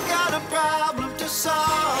 'cause we've got a problem to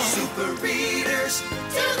solve. Super readers,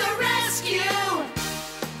 To the rescue!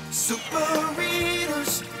 super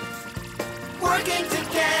readers, working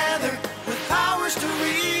together with powers to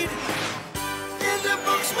read. In the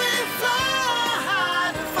books we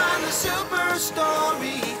fly to find the super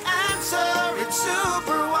story answer. It's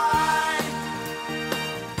super why.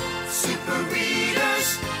 Super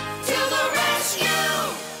readers, to the rescue!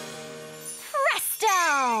 Presto!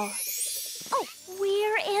 Oh,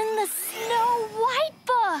 we're in the Snow White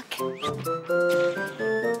book.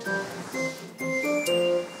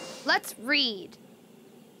 Let's read.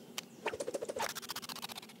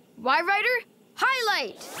 Why Writer?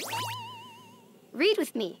 Highlight! Read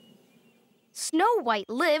with me. Snow White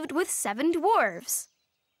lived with 7 dwarves.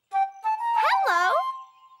 Hello.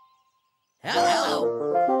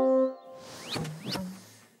 Hello.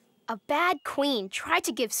 A bad queen tried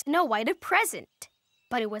to give Snow White a present,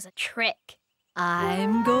 but it was a trick.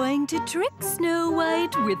 I'm going to trick Snow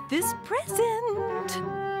White with this present.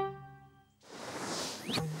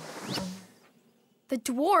 The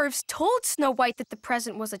dwarves told Snow White that the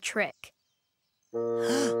present was a trick.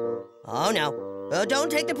 Oh, no. Don't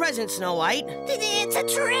take the present, Snow White. It's a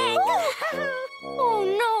trick! Oh,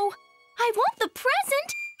 no. I want the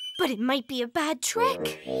present, but it might be a bad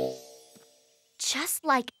trick. Just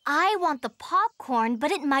like I want the popcorn,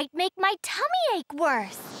 but it might make my tummy ache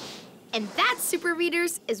worse. And that, Super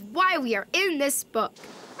Readers, is why we are in this book.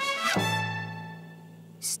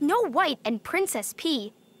 Snow White and Princess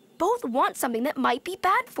P both want something that might be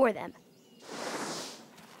bad for them.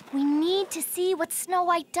 We need to see what Snow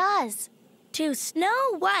White does. To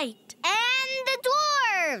Snow White. And the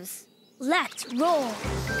dwarves! Let's roll.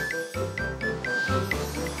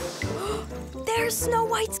 There's Snow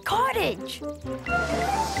White's cottage. Who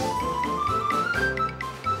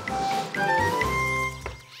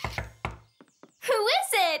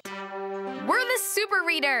is it? We're the Super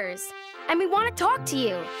Readers, and we want to talk to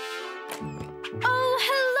you. Oh,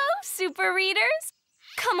 hello, Super Readers.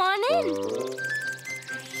 Come on in.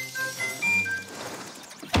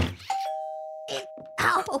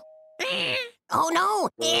 Oh. Oh no,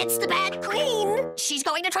 it's the bad queen. She's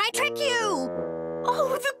going to try and trick you.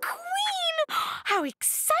 Oh, the Queen! How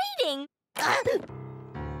exciting!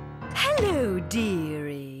 Hello,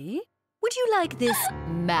 dearie. Would you like this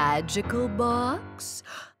magical box?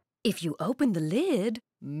 If you open the lid,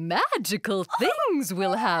 magical things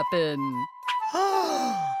will happen.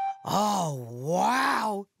 Oh,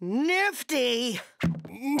 wow. Nifty.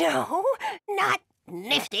 No, not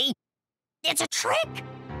nifty. It's a trick.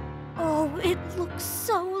 Oh, it looks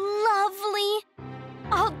so lovely.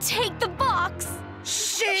 I'll take the box.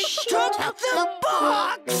 She took the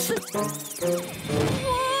box.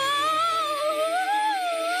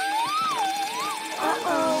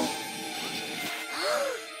 Uh-oh.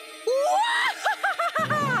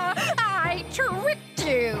 I tricked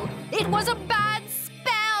you. It was a bad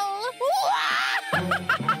spell.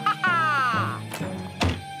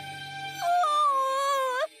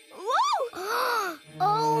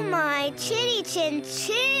 Oh, my chinny chin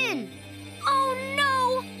chin! Oh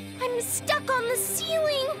no! I'm stuck on the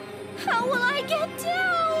ceiling. How will I get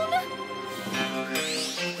down?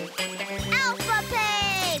 Alpha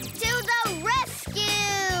Pig, to the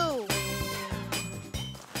rescue!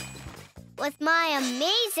 With my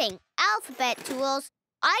amazing alphabet tools,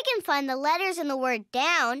 I can find the letters in the word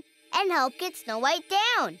down and help get Snow White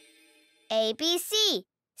down. A, B, C.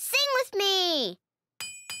 Sing with me!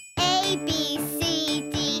 A, B, C,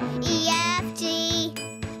 D, E, F, G,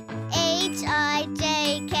 H, I,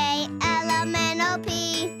 J, K, L, M, N, O,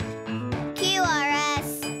 P, Q, R,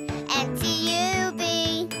 S, and T, U,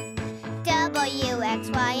 V, W, X,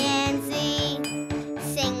 Y, and Z.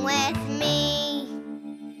 Sing with me.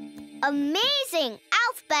 Amazing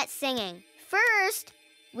alphabet singing. First,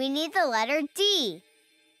 we need the letter D.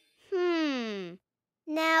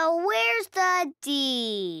 Now where's the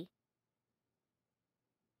D?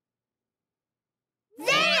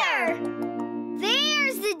 There!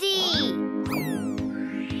 There's the D!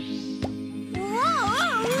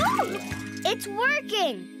 Whoa! It's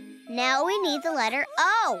working! Now we need the letter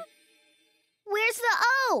O. Where's the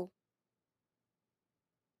O?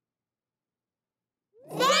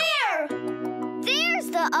 There! There's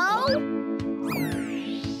the O!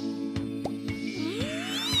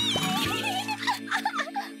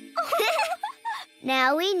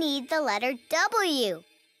 Now we need the letter W.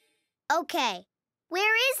 Okay.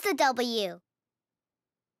 Where is the W?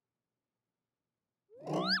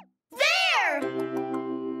 There!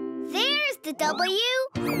 There's the W.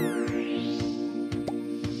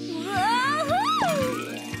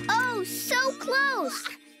 Oh, so close.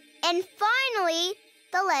 And finally,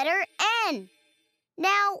 the letter N.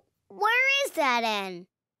 Now, where is that N?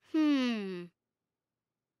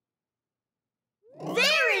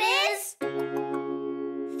 There it is!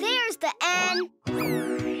 There's the N.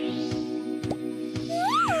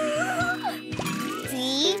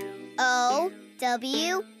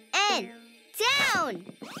 D-O-W-N. Down!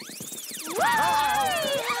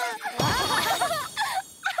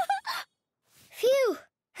 Phew!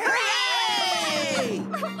 Hooray!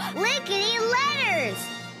 Lickety letters!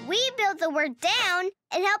 We built the word down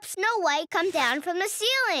and helped Snow White come down from the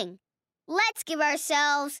ceiling. Let's give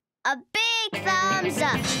ourselves a big thumbs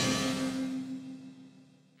up.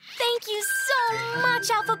 Thank you so much,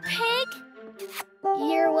 Alpha Pig.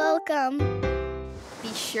 You're welcome.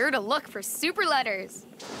 Be sure to look for super letters.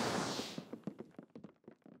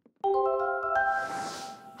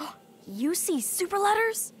 You see super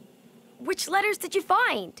letters? Which letters did you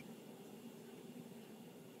find?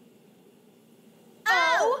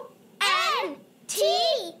 O-N-T-K.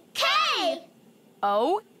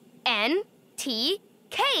 O-N-T-K.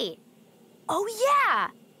 Oh, yeah.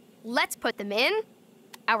 Let's put them in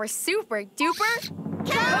our super duper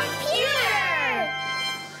Computer!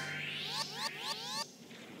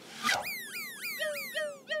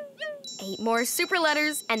 8 more super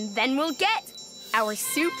letters, and then we'll get our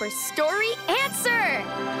super story answer.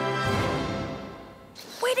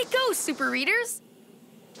 Way to go, super readers.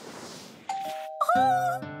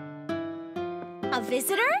 A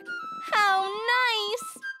visitor? How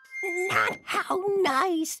nice. Not how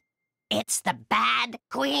nice. It's the bad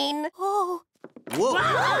queen. Whoa!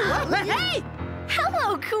 Hey!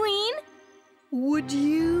 Hello, Queen. Would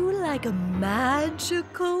you like a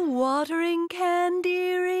magical watering can,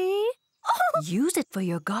 dearie? Use it for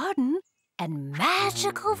your garden, and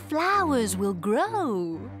magical flowers will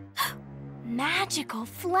grow. Magical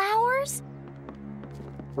flowers?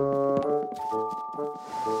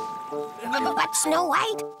 But Snow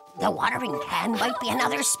White, the watering can might be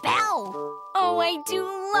another spell. Oh, I do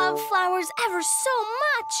love flowers ever so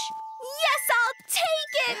much. Yes, I'll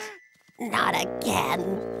take it. Not again.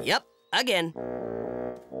 Yep, again.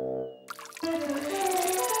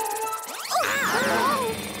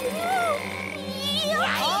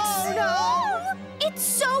 Yikes! Oh, no! It's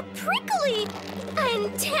so prickly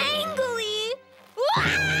and tangly.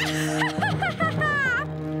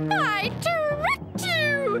 I tricked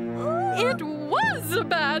you. It was a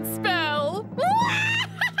bad spell.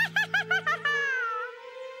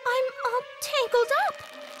 I'm all tangled up.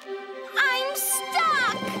 I'm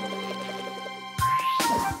stuck.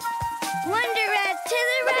 Wonder Rat to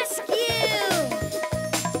the rescue!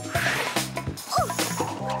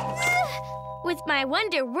 With my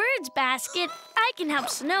Wonder Words basket, I can help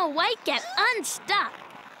Snow White get unstuck.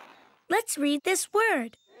 Let's read this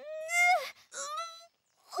word.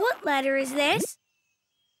 What letter is this?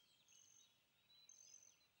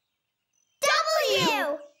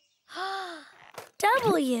 W!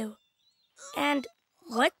 W. And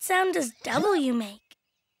what sound does W make?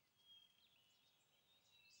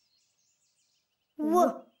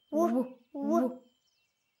 W, w, w.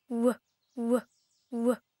 W, w,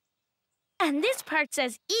 w. And this part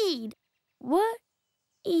says eed. What?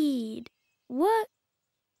 Eed. What?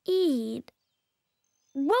 Eed.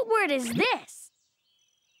 What word is this?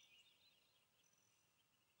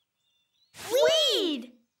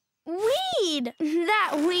 Weed! Weed!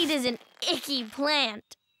 That weed is an icky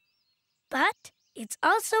plant. But it's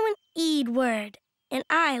also an eed word, and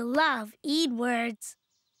I love eed words.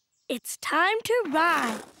 It's time to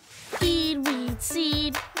rhyme. Eed, weed,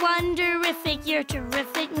 seed, wonderific, you're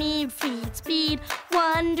terrific, need, feed, speed,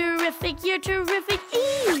 wonderific, you're terrific,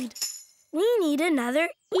 eed. We need another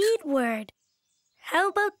eed word. How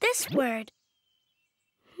about this word?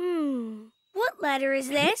 What letter is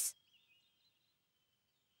this?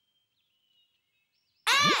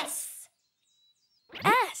 S!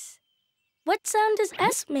 S. What sound does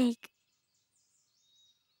S make?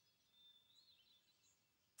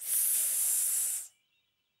 S.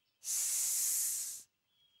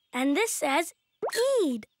 And this says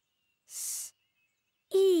eed. S.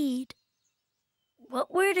 Eed.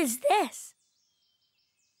 What word is this?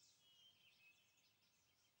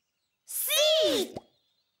 Seed!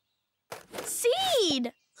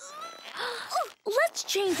 Seed! Let's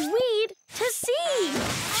change weed to seed.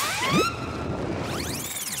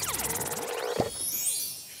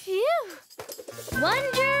 Phew!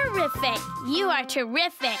 Wonderific! You are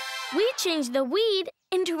terrific. We changed the weed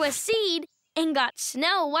into a seed and got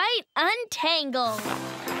Snow White untangled.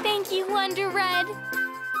 Thank you, Wonder Red.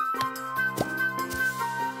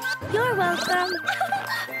 You're welcome.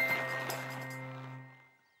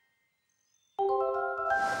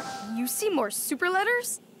 You see more super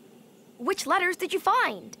letters? Which letters did you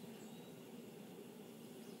find?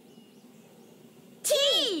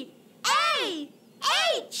 T! A!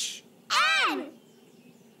 H! N!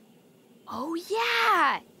 Oh,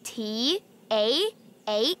 yeah! T-A-H-N.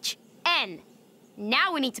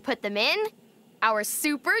 Now we need to put them in our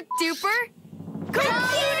super duper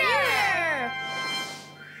computer!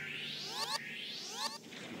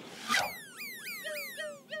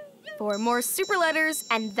 Four more super letters,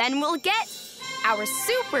 and then we'll get our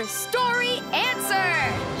super story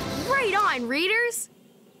answer! Right on, readers!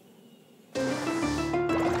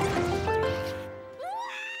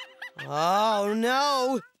 Oh,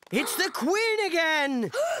 no! It's the Queen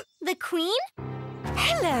again! The Queen?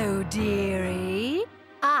 Hello, dearie.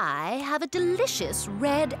 I have a delicious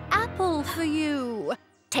red apple for you.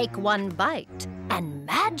 Take one bite, and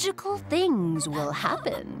magical things will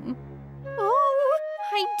happen. Oh,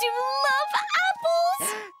 I do love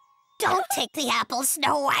apples! Don't take the apple,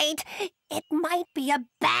 Snow White. It might be a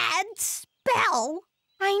bad spell.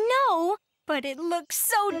 I know, but it looks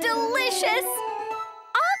so delicious.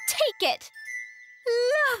 I'll take it.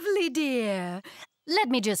 Lovely, dear. Let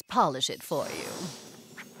me just polish it for you.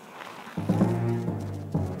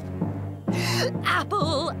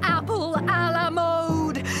 Apple, apple, a la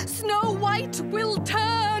mode. Snow White will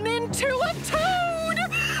turn into a toad.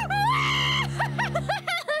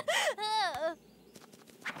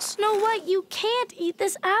 Snow White, you can't eat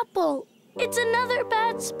this apple. It's another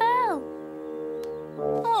bad spell.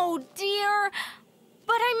 Oh, dear.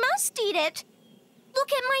 But I must eat it.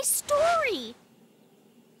 Look at my story.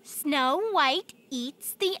 Snow White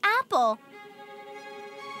eats the apple.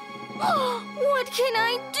 What can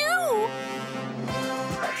I do?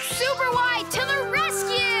 Superwhy to the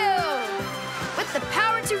rescue! With the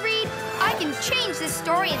power to read, I can change this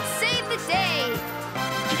story and save the day.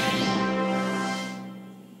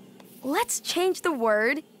 Let's change the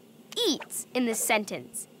word eats in this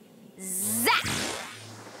sentence. Zap!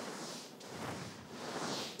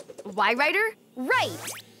 Why, writer?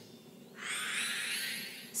 Right.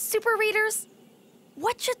 Super readers,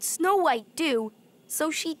 what should Snow White do so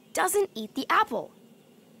she doesn't eat the apple?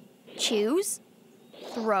 Chews,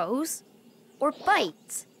 throws, or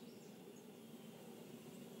bites?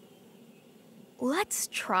 Let's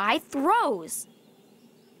try throws.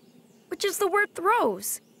 Which is the word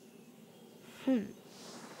throws?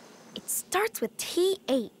 It starts with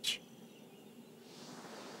TH.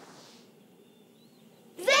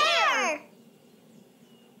 There!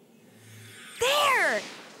 There!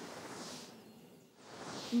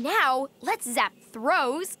 Now, let's zap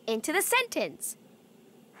throws into the sentence.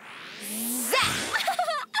 Zap!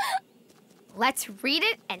 Let's read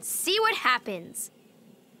it and see what happens.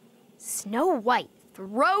 Snow White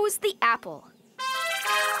throws the apple.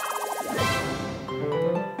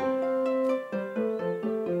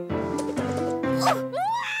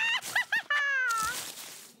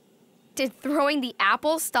 Did throwing the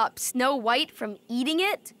apple stop Snow White from eating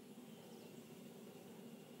it?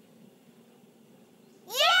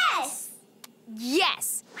 Yes!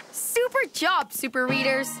 Yes! Super job, super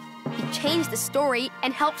readers! You changed the story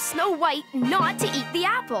and helped Snow White not to eat the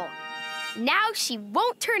apple. Now she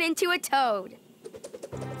won't turn into a toad.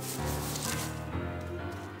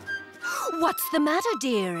 What's the matter,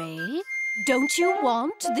 dearie? Don't you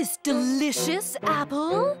want this delicious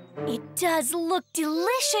apple? It does look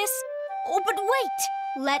delicious. Oh, but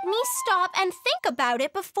wait. Let me stop and think about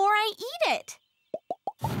it before I eat it.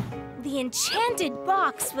 The enchanted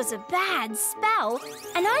box was a bad spell,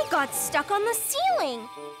 and I got stuck on the ceiling.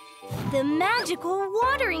 The magical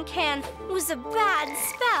watering can was a bad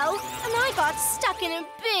spell, and I got stuck in a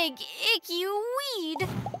big, icky weed.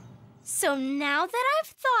 So now that I've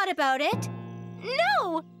thought about it,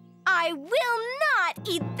 no, I will not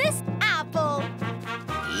eat this apple.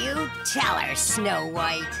 You tell her, Snow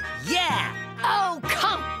White. Yeah! Oh,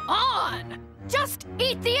 come on! Just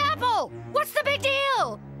eat the apple! What's the big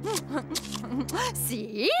deal?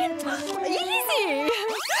 See? Easy!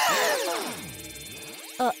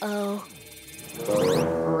 Uh-oh.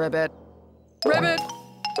 Ribbit. Ribbit!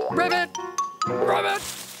 Ribbit! Ribbit!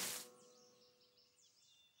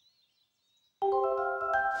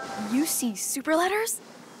 You see super letters?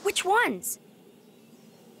 Which ones?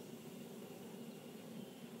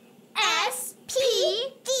 S-P-D-I.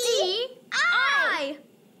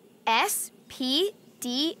 S-P-D-I?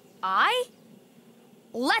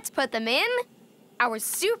 Let's put them in our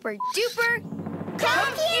super duper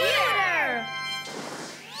computer!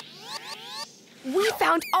 We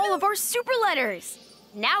found all of our super letters.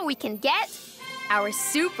 Now we can get our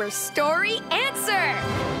super story answer.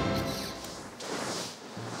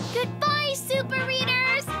 Goodbye, super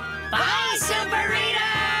readers. Bye, Super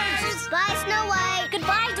Readers! Bye, Snow White.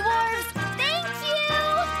 Goodbye, dwarves. Thank you.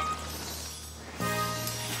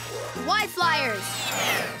 Why Flyers?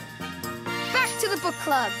 Back to the book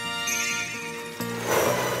club.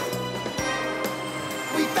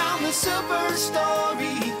 We found the super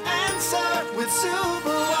story answer with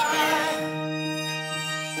superwhy.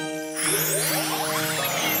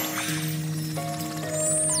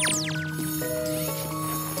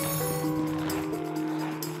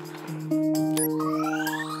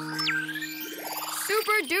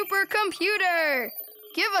 Super duper computer!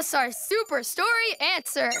 Give us our super story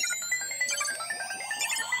answer.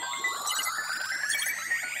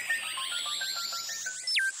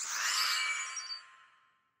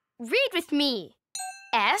 Read with me.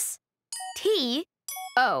 S-T-O-P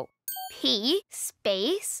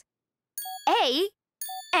space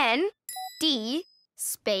A-N-D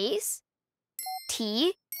space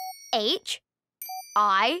T-H-I-N-K.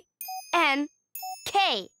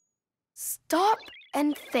 Stop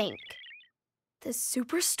and think. The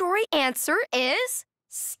super story answer is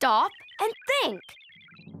stop and think.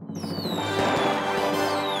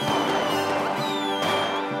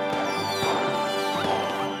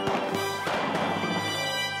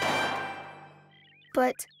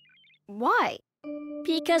 But why?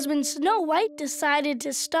 Because when Snow White decided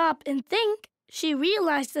to stop and think, she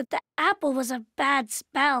realized that the apple was a bad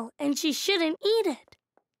spell and she shouldn't eat it.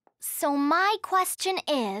 So my question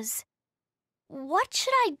is, what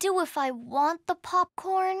should I do if I want the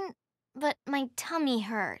popcorn, but my tummy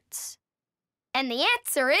hurts? And the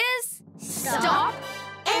answer is stop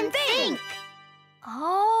and think.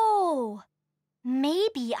 Oh,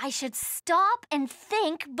 Maybe I should stop and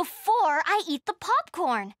think before I eat the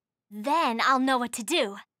popcorn. Then I'll know what to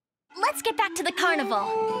do. Let's get back to the carnival.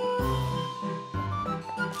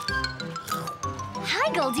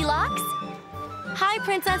 Hi, Goldilocks. Hi,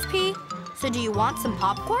 Princess P. So do you want some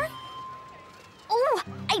popcorn? Oh,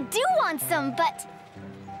 I do want some, but...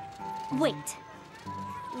 Wait.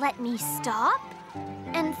 Let me stop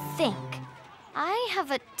and think. I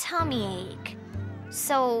have a tummy ache.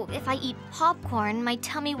 So if I eat popcorn, my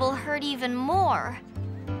tummy will hurt even more.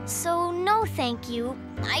 So no thank you.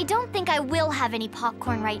 I don't think I will have any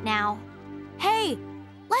popcorn right now. Hey,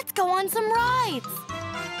 let's go on some rides.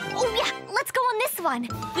 Oh yeah, let's go on this one.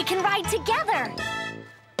 We can ride together.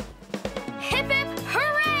 Hip hip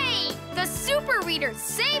hooray! The Super Readers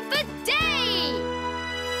save the day!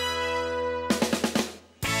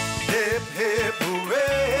 Hip, hip,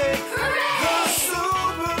 hooray! Hooray! The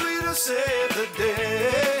Super Readers save the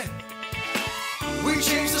day. We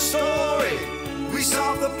changed the story. We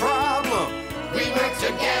solved the problem. We work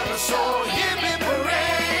together, so hip, hip,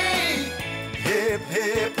 hooray! Hip,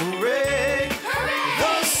 hip, hooray! Hooray!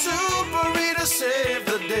 The Super Readers save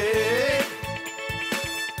the day.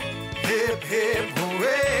 Hip, hip,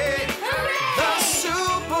 hooray! Hooray! The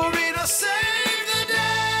Super Readers save the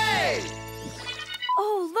day!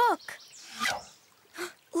 Oh, look!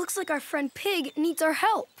 Looks like our friend Pig needs our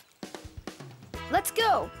help. Let's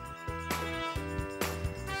go.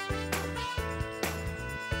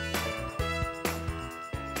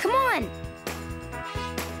 Come on.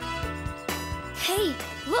 Hey,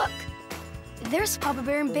 look. There's Papa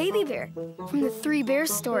Bear and Baby Bear from the Three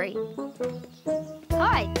Bears story.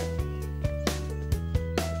 Hi.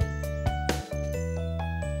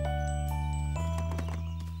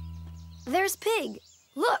 There's Pig.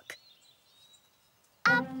 Look.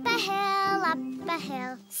 Up a hill, up a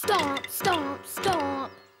hill. Stomp, stomp,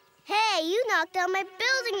 stomp. Hey, you knocked down my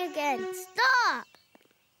building again. Stop.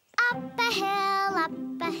 Up a hill, up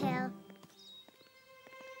a hill.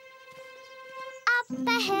 Up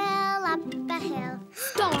a hill, up a hill.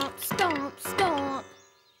 Stomp, stomp, stomp.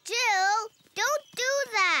 Jill, don't do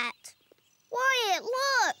that. Whyatt,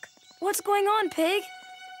 look. What's going on, Pig?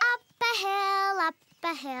 Up a hill, up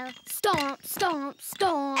a hill. Stomp, stomp,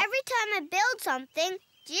 stomp. Every time I build something,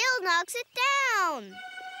 Jill knocks it down.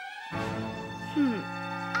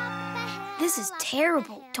 This is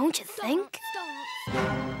terrible, don't you think?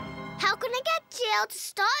 How can I get Jill to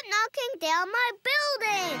stop knocking down my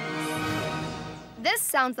buildings? This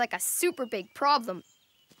sounds like a super big problem.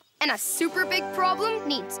 And a super big problem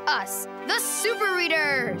needs us, the Super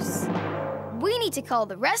Readers. We need to call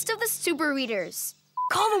the rest of the Super Readers.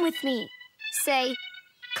 Call them with me. Say,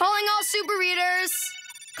 calling all Super Readers.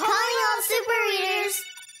 Calling all Super Readers.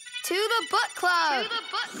 To the book club. To the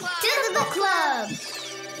book club. To the book club.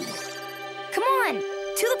 Come on, to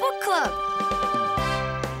the book club.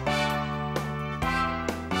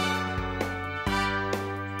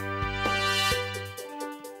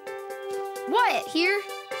 Whyatt here.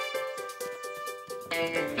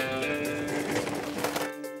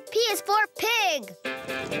 P is for pig.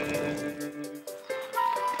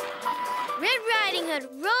 Red Riding Hood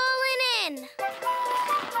rolling in.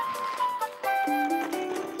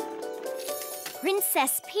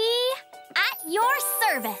 Princess P, at your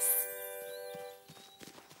service.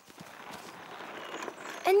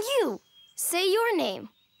 And you, say your name.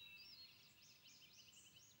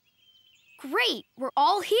 Great, we're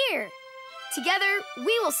all here. Together,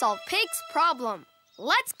 we will solve Pig's problem.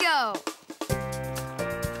 Let's go.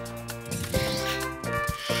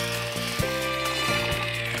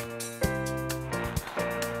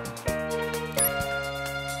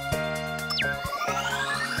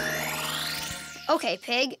 Okay,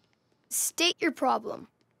 Pig, state your problem.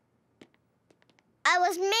 I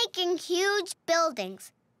was making huge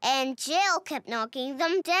buildings, and Jill kept knocking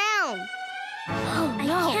them down. Oh,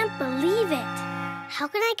 no. I can't believe it. How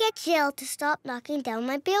can I get Jill to stop knocking down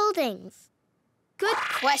my buildings? Good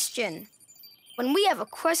question. When we have a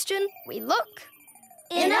question, we look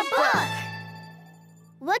In a book.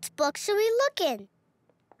 What book should we look in?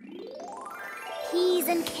 Peas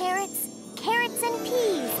and carrots, carrots and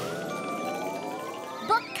peas.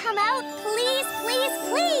 Book come out, please, please,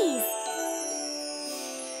 please.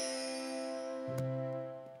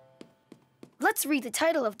 Let's read the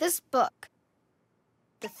title of this book.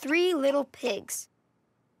 The Three Little Pigs.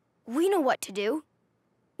 We know what to do.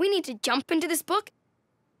 We need to jump into this book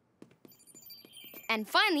and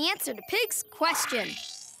find the answer to Pig's question.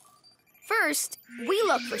 First, we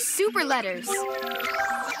look for super letters.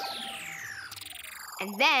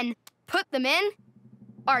 And then put them in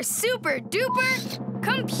our super duper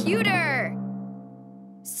computer.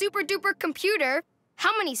 super-duper computer,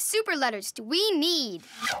 how many super letters do we need?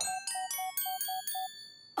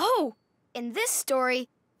 Oh, in this story,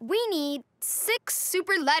 we need 6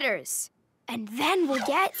 super letters. And then we'll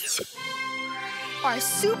get our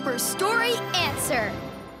super story answer.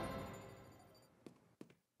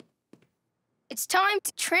 It's time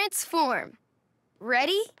to transform.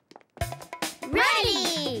 Ready?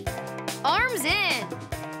 Ready! Arms in.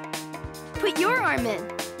 Put your arm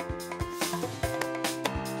in.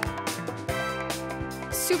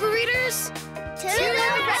 Super readers, To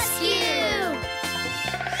the rescue!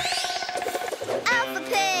 Alpha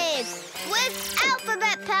Pig with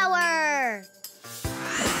alphabet power!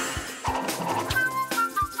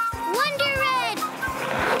 Wonder Red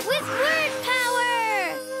with word power!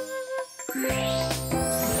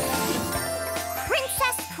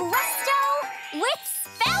 Princess Presto with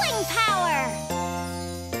spelling power!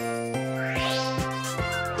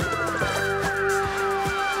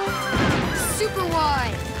 superwhy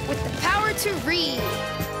with the power to read.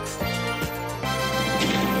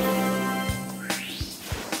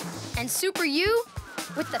 And Super U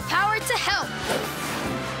with the power to help.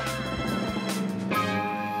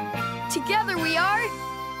 Together we are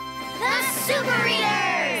The Super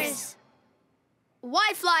Readers!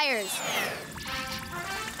 Why Flyers.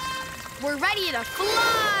 We're ready to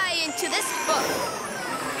fly into this book.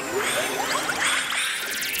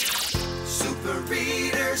 Super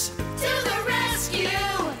readers, To the rescue!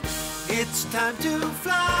 it's time to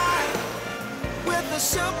fly with the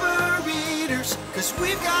super readers, 'cause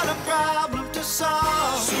we've got a problem to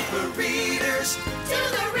solve. Super readers, To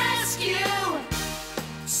the rescue!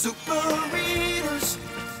 super readers,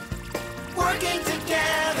 working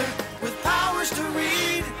together with powers to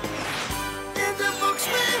read. In the books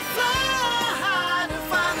we fly to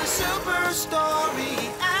find the super story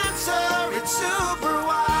answer. It's super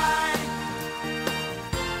why.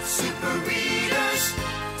 Super readers,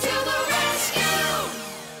 To the rescue!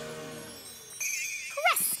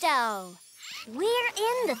 Presto! We're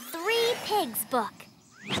in the Three Pigs book.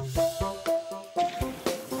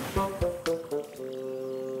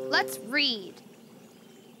 Let's read.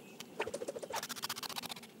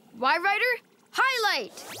 Why Writer?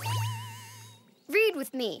 Highlight! Read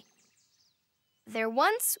with me. There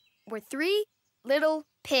once were 3 little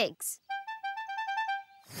pigs.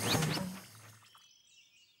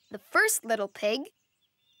 The first little pig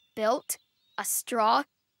built a straw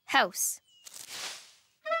house.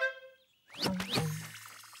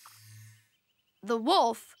 The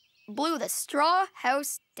wolf blew the straw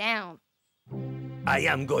house down. I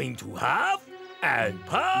am going to huff and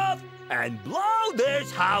puff and blow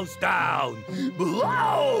this house down.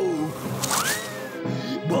 Blow!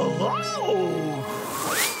 Blow!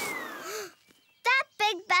 That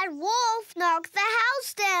big bad wolf knocked the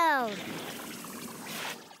house down.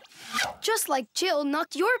 Just like Jill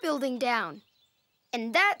knocked your building down.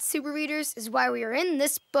 And that, Super Readers, is why we are in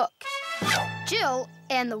this book. Jill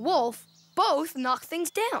and the wolf both knock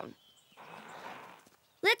things down.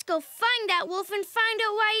 Let's go find that wolf and find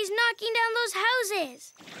out why he's knocking down those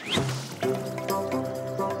houses.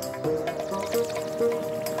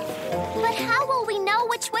 But how will we know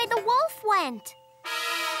which way the wolf went?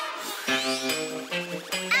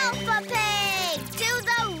 Alpha Pig to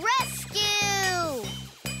the rescue!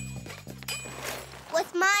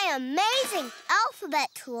 With my amazing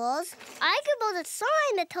alphabet tools, I can build a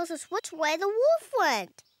sign that tells us which way the wolf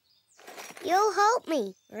went. You'll help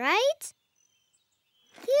me, right?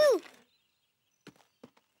 You.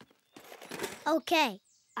 Okay,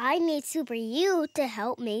 I need Super U to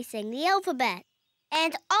help me sing the alphabet.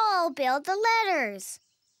 And I'll build the letters.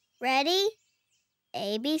 Ready?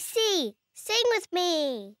 A, B, C. Sing with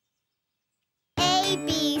me. A,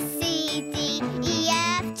 B, C, D, E,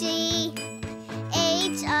 F, G,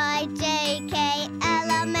 H, I, J, K,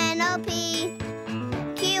 L, M, N, O, P,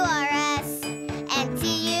 Q, R, S, and T,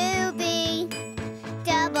 U, V,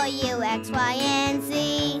 W, X, Y, and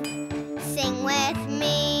Z. Sing with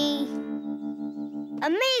me.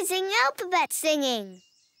 Amazing alphabet singing.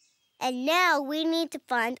 And now we need to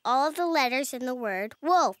find all of the letters in the word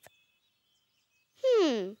wolf.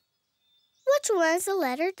 Which one is the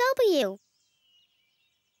letter W?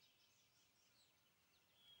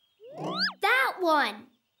 That one.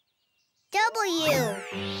 W.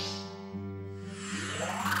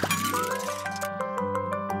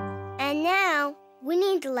 And now we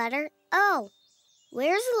need the letter O.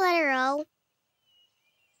 Where's the letter O?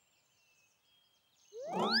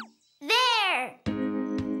 There!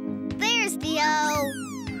 There's the O.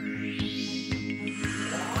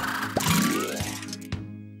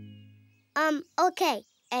 Okay.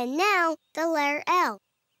 And now the letter L.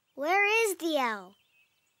 Where is the L?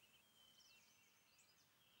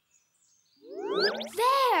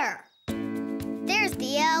 There! There's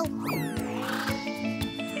the L.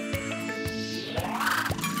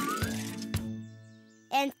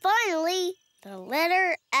 And finally, the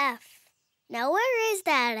letter F. Now, where is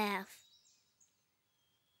that F?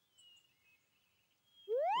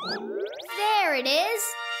 There it is.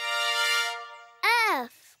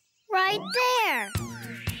 F. Right there.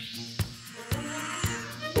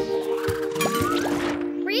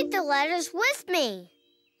 Read the letters with me.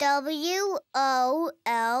 W-O-L-F.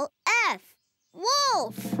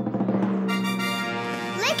 Wolf.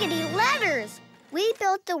 Lickety letters. We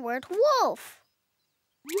built the word wolf.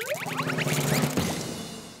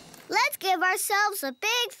 Let's give ourselves a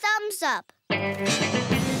big thumbs up.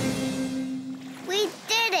 We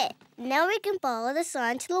did it. Now we can follow the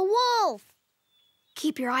sign to the wolf.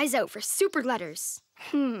 Keep your eyes out for super letters.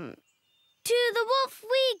 To the wolf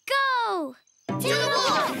we go! To the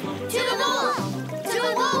wolf! To the wolf! To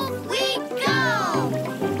the wolf we go!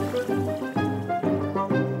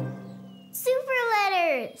 Super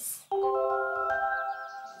letters.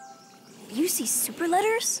 You see super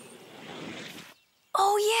letters?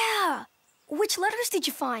 Oh, yeah. Which letters did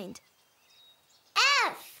you find?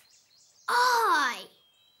 F. I.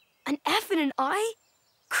 An F and an I?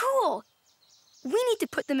 Cool. We need to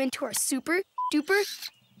put them into our super duper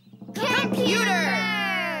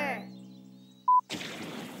Computer!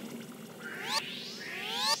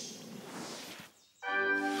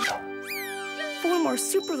 4 more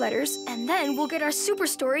super letters, and then we'll get our super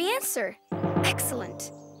story answer.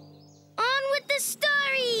 Excellent. On with the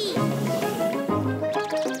story!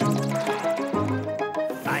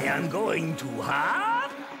 I am going to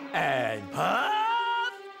huff and puff.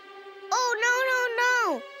 Oh,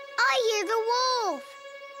 no. I hear the wolf.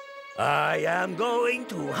 I am going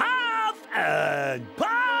to huff and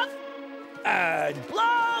puff and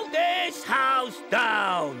blow this house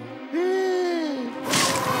down.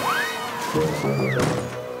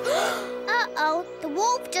 Uh-oh, the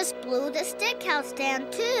wolf just blew the stick house down,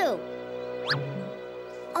 too.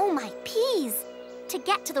 Oh, my peas. To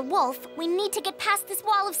get to the wolf, we need to get past this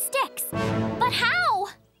wall of sticks. But how?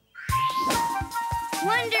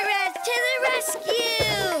 Wonder Rat to the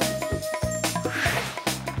rescue!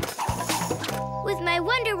 With my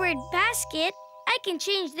Wonder Word basket, I can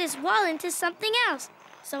change this wall into something else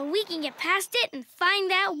so we can get past it and find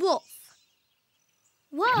that wolf.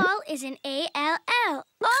 Wall is an A-L-L,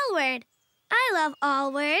 all word. I love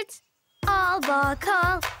all words. All ball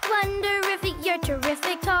call, wonderific, you're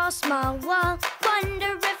terrific. Tall, small wall,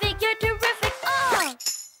 wonderific, you're terrific. All!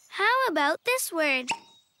 How about this word?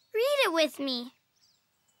 Read it with me.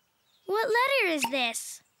 What letter is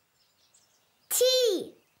this?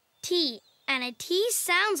 T. T. And a T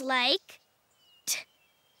sounds like T,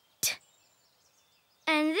 T.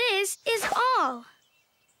 And this is all.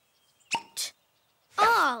 T,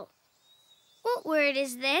 all. What word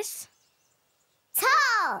is this?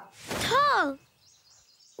 Tall. Tall.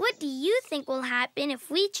 What do you think will happen if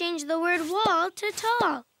we change the word wall to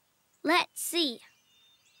tall? Let's see.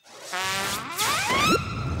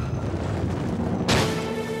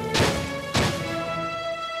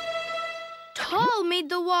 Tall made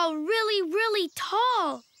the wall really, really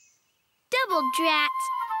tall. Double drats.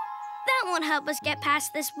 That won't help us get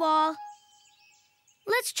past this wall.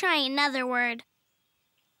 Let's try another word.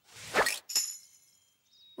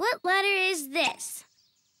 What letter is this?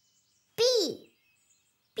 B.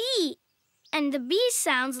 B. And the B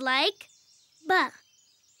sounds like B.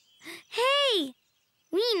 Hey,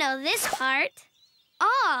 we know this part.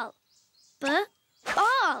 All. B,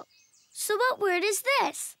 all. So what word is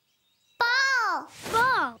this? Ball.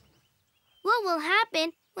 Ball. What will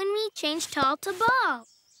happen when we change tall to ball?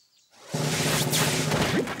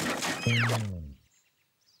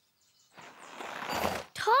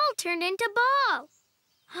 Tall turned into ball.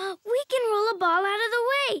 We can roll a ball out of the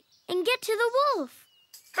way and get to the wolf.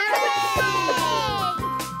 Hooray!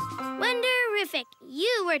 Wonderific,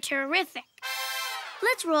 you were terrific.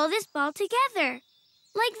 Let's roll this ball together,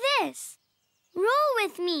 like this. Roll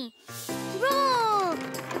with me. Roll,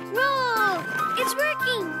 roll. It's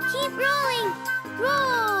working. Keep rolling.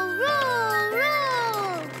 Roll, roll,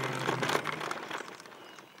 roll.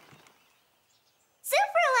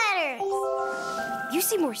 Super letters. You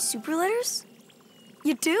see more super letters?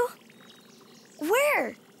 You do?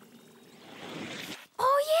 Where?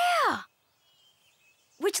 Oh, yeah!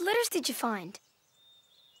 Which letters did you find?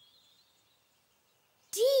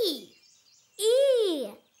 D. E.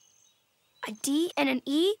 A D and an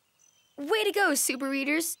E? Way to go, super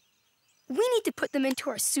readers. We need to put them into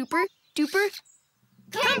our super duper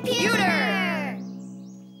Computer!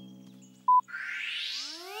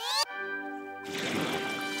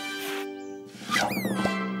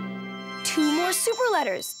 super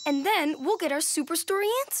letters, and then we'll get our super story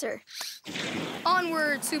answer.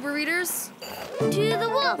 Onward, super readers. To the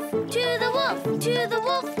wolf, to the wolf, to the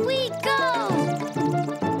wolf we go!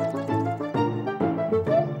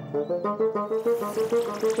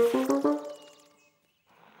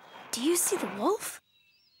 Do you see the wolf?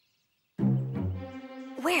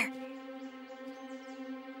 Where?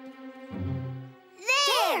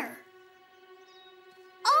 There!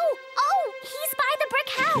 Oh, he's by the brick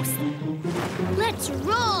house. Let's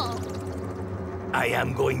roll. I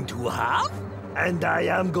am going to huff, and I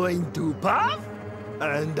am going to puff,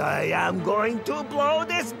 and I am going to blow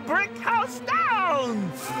this brick house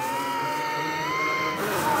down.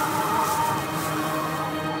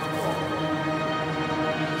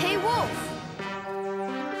 Hey, Wolf.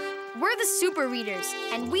 We're the super readers,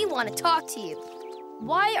 and we want to talk to you.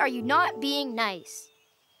 Why are you not being nice?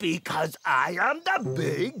 Because I am the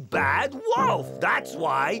big bad wolf. That's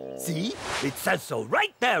why. See? It says so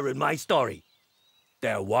right there in my story.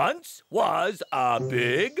 There once was a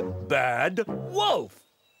big bad wolf.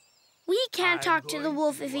 We can't talk to the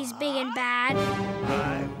wolf if he's big and bad.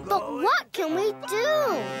 But what can we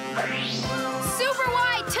do?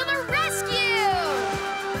 Superwhy to the rescue!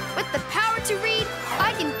 With the power to read,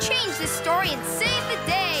 I can change this story and save the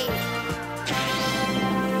day.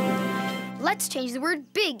 Let's change the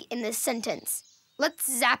word big in this sentence.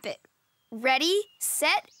 Let's zap it. Ready,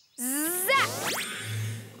 set, zap!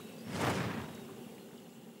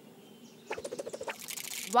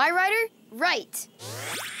 Why, Ryder? Right.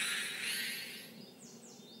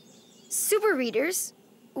 Super readers,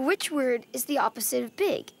 which word is the opposite of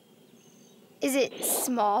big? Is it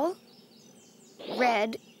small,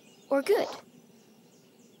 red, or good?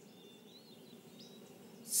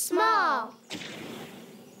 Small.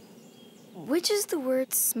 Which is the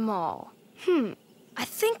word small? I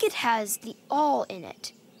think it has the all in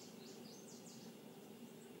it.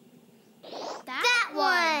 That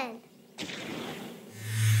one.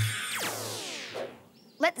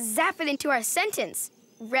 Let's zap it into our sentence.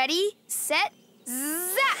 Ready, set,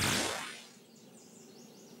 zap!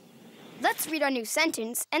 Let's read our new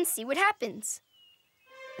sentence and see what happens.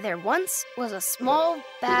 There once was a small,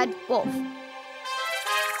 bad wolf.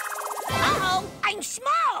 Uh-oh, I'm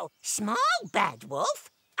small. Small, bad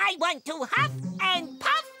wolf. I want to huff and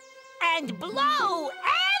puff and blow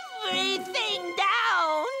everything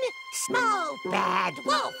down. Small, bad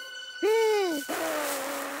wolf.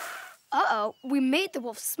 Uh-oh, we made the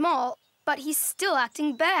wolf small, but he's still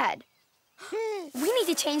acting bad. We need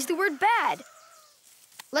to change the word bad.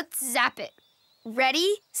 Let's zap it.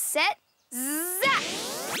 Ready, set, zap!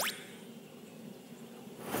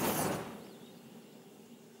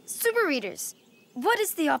 Super readers, what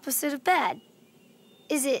is the opposite of bad?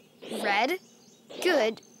 Is it red,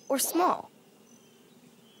 good, or small?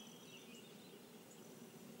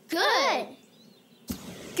 Good.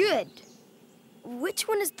 Good. Which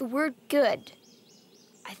one is the word good?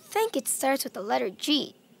 I think it starts with the letter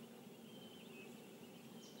G.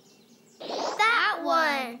 That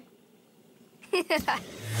one.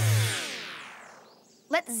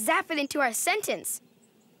 Let's zap it into our sentence.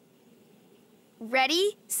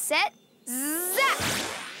 Ready, set, zap!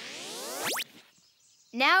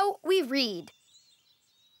 Now we read.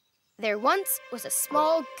 There once was a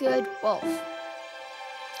small, good wolf.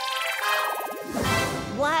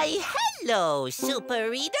 Why, hello, super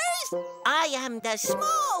readers. I am the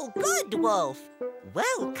small, good wolf.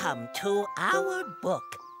 Welcome to our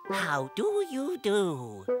book. How do you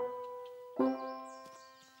do?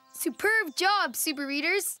 Superb job, super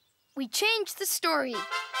readers. We changed the story.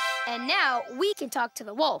 And now we can talk to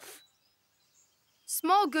the wolf.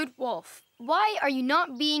 Small, good wolf, why are you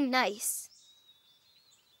not being nice?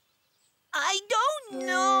 I don't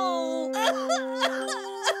know. I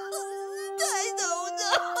don't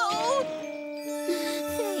know.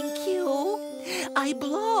 Thank you. I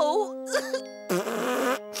blow.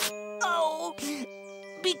 Oh,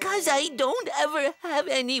 because I don't ever have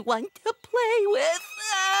anyone to play with.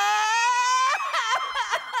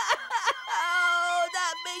 Oh,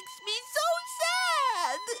 that makes me so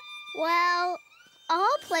sad. Well,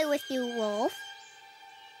 I'll play with you, Wolf.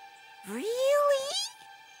 Really?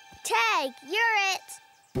 Tag, you're it.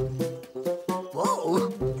 Whoa.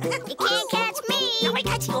 You can't catch me. No, I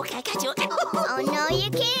got you. Okay, I got you. Okay. Oh, no, you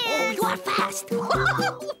Oh, can't. you are fast.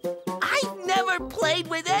 I've never played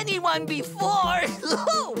with anyone before.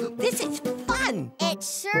 This is fun. It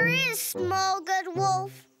sure is, small, good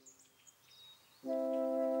wolf.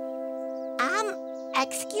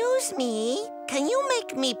 Excuse me. Can you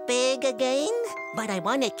make me big again? But I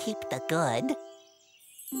want to keep the good.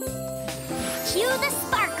 Cue the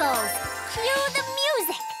sparkles. Cue the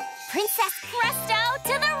music. Princess Presto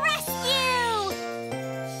to the rescue!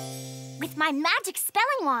 With my magic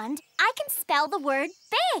spelling wand, I can spell the word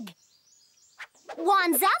big.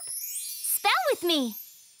 Wands up. Spell with me.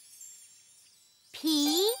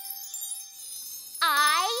 P-I-G.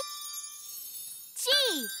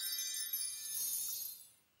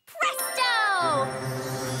 Presto!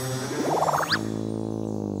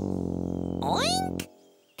 Oink!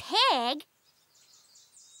 Pig?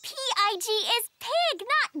 P-I-G is pig,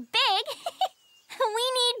 not big. We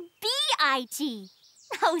need B-I-G.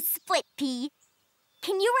 Oh, Split Pea.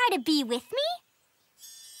 Can you write a B with me?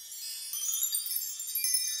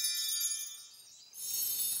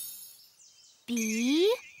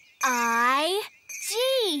 B-I-G.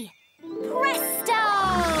 Presto!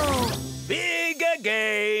 Big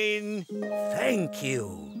again. Thank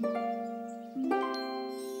you.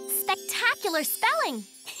 Spectacular spelling.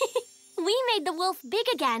 We made the wolf big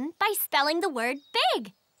again by spelling the word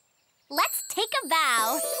big. Let's take a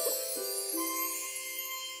bow.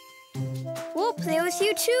 We'll play with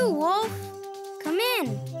you too, Wolf. Come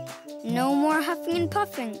in. No more huffing and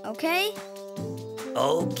puffing, okay?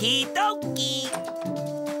 Okie dokie.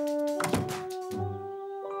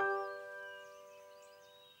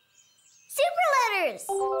 Super letters!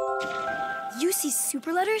 You see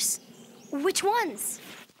super letters? Which ones?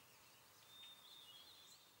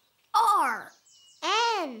 R.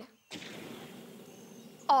 N.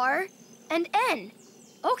 R and N.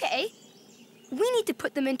 Okay. We need to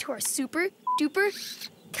put them into our super duper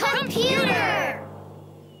Computer!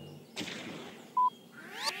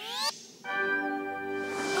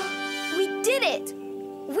 We did it!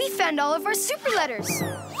 We found all of our super letters.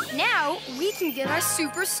 Now we can get our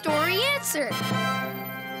super story answer.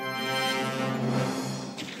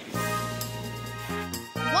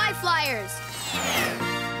 Why Flyers?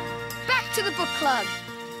 Back to the book club.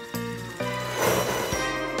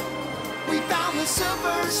 We found the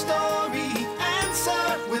super story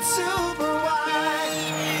answer with superwhy.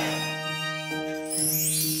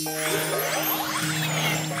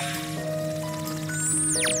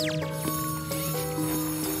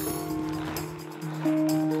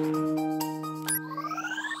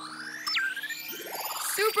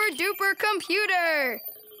 Super duper computer!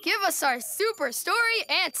 Give us our super story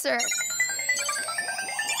answer.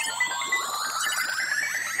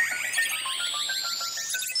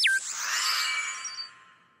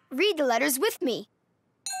 Read the letters with me.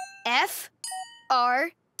 F,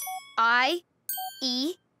 R, I,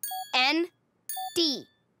 E, N, D.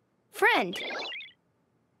 Friend.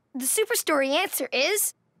 The super story answer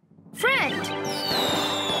is friend.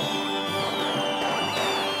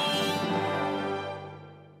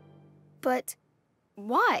 But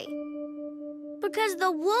why? Because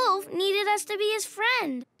the wolf needed us to be his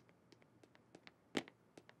friend.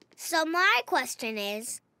 So my question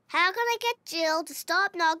is, how can I get Jill to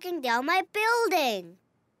stop knocking down my building?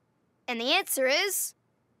 And the answer is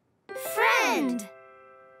Friend.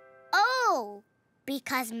 Oh,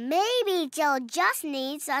 because maybe Jill just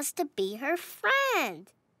needs us to be her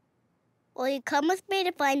friend. Will you come with me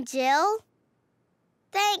to find Jill?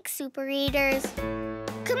 Thanks, Super Readers.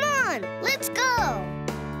 Come on, let's go.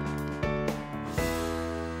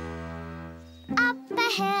 Up a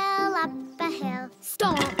hill, up a hill.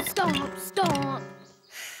 Stomp, stomp, stomp.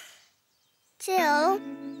 Jill,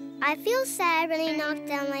 I feel sad when you knock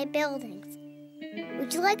down my buildings.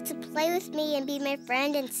 Would you like to play with me and be my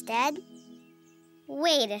friend instead?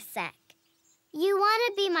 Wait a sec. You want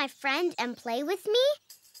to be my friend and play with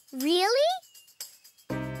me? Really?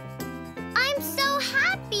 I'm so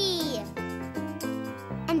happy!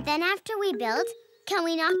 And then after we build, can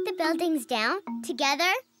we knock the buildings down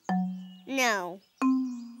together? No.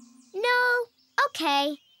 No.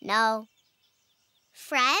 Okay. No.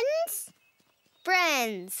 Friends?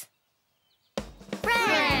 Friends.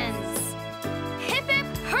 friends. Hip hip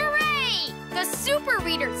hooray! The Super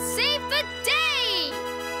Readers saved the day!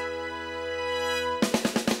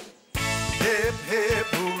 Hip, hip,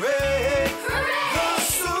 hooray! Hooray! The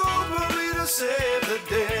Super Readers saved the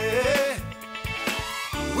day.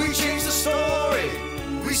 We changed the story.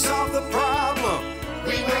 We solved the problem.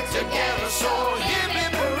 We worked together, so here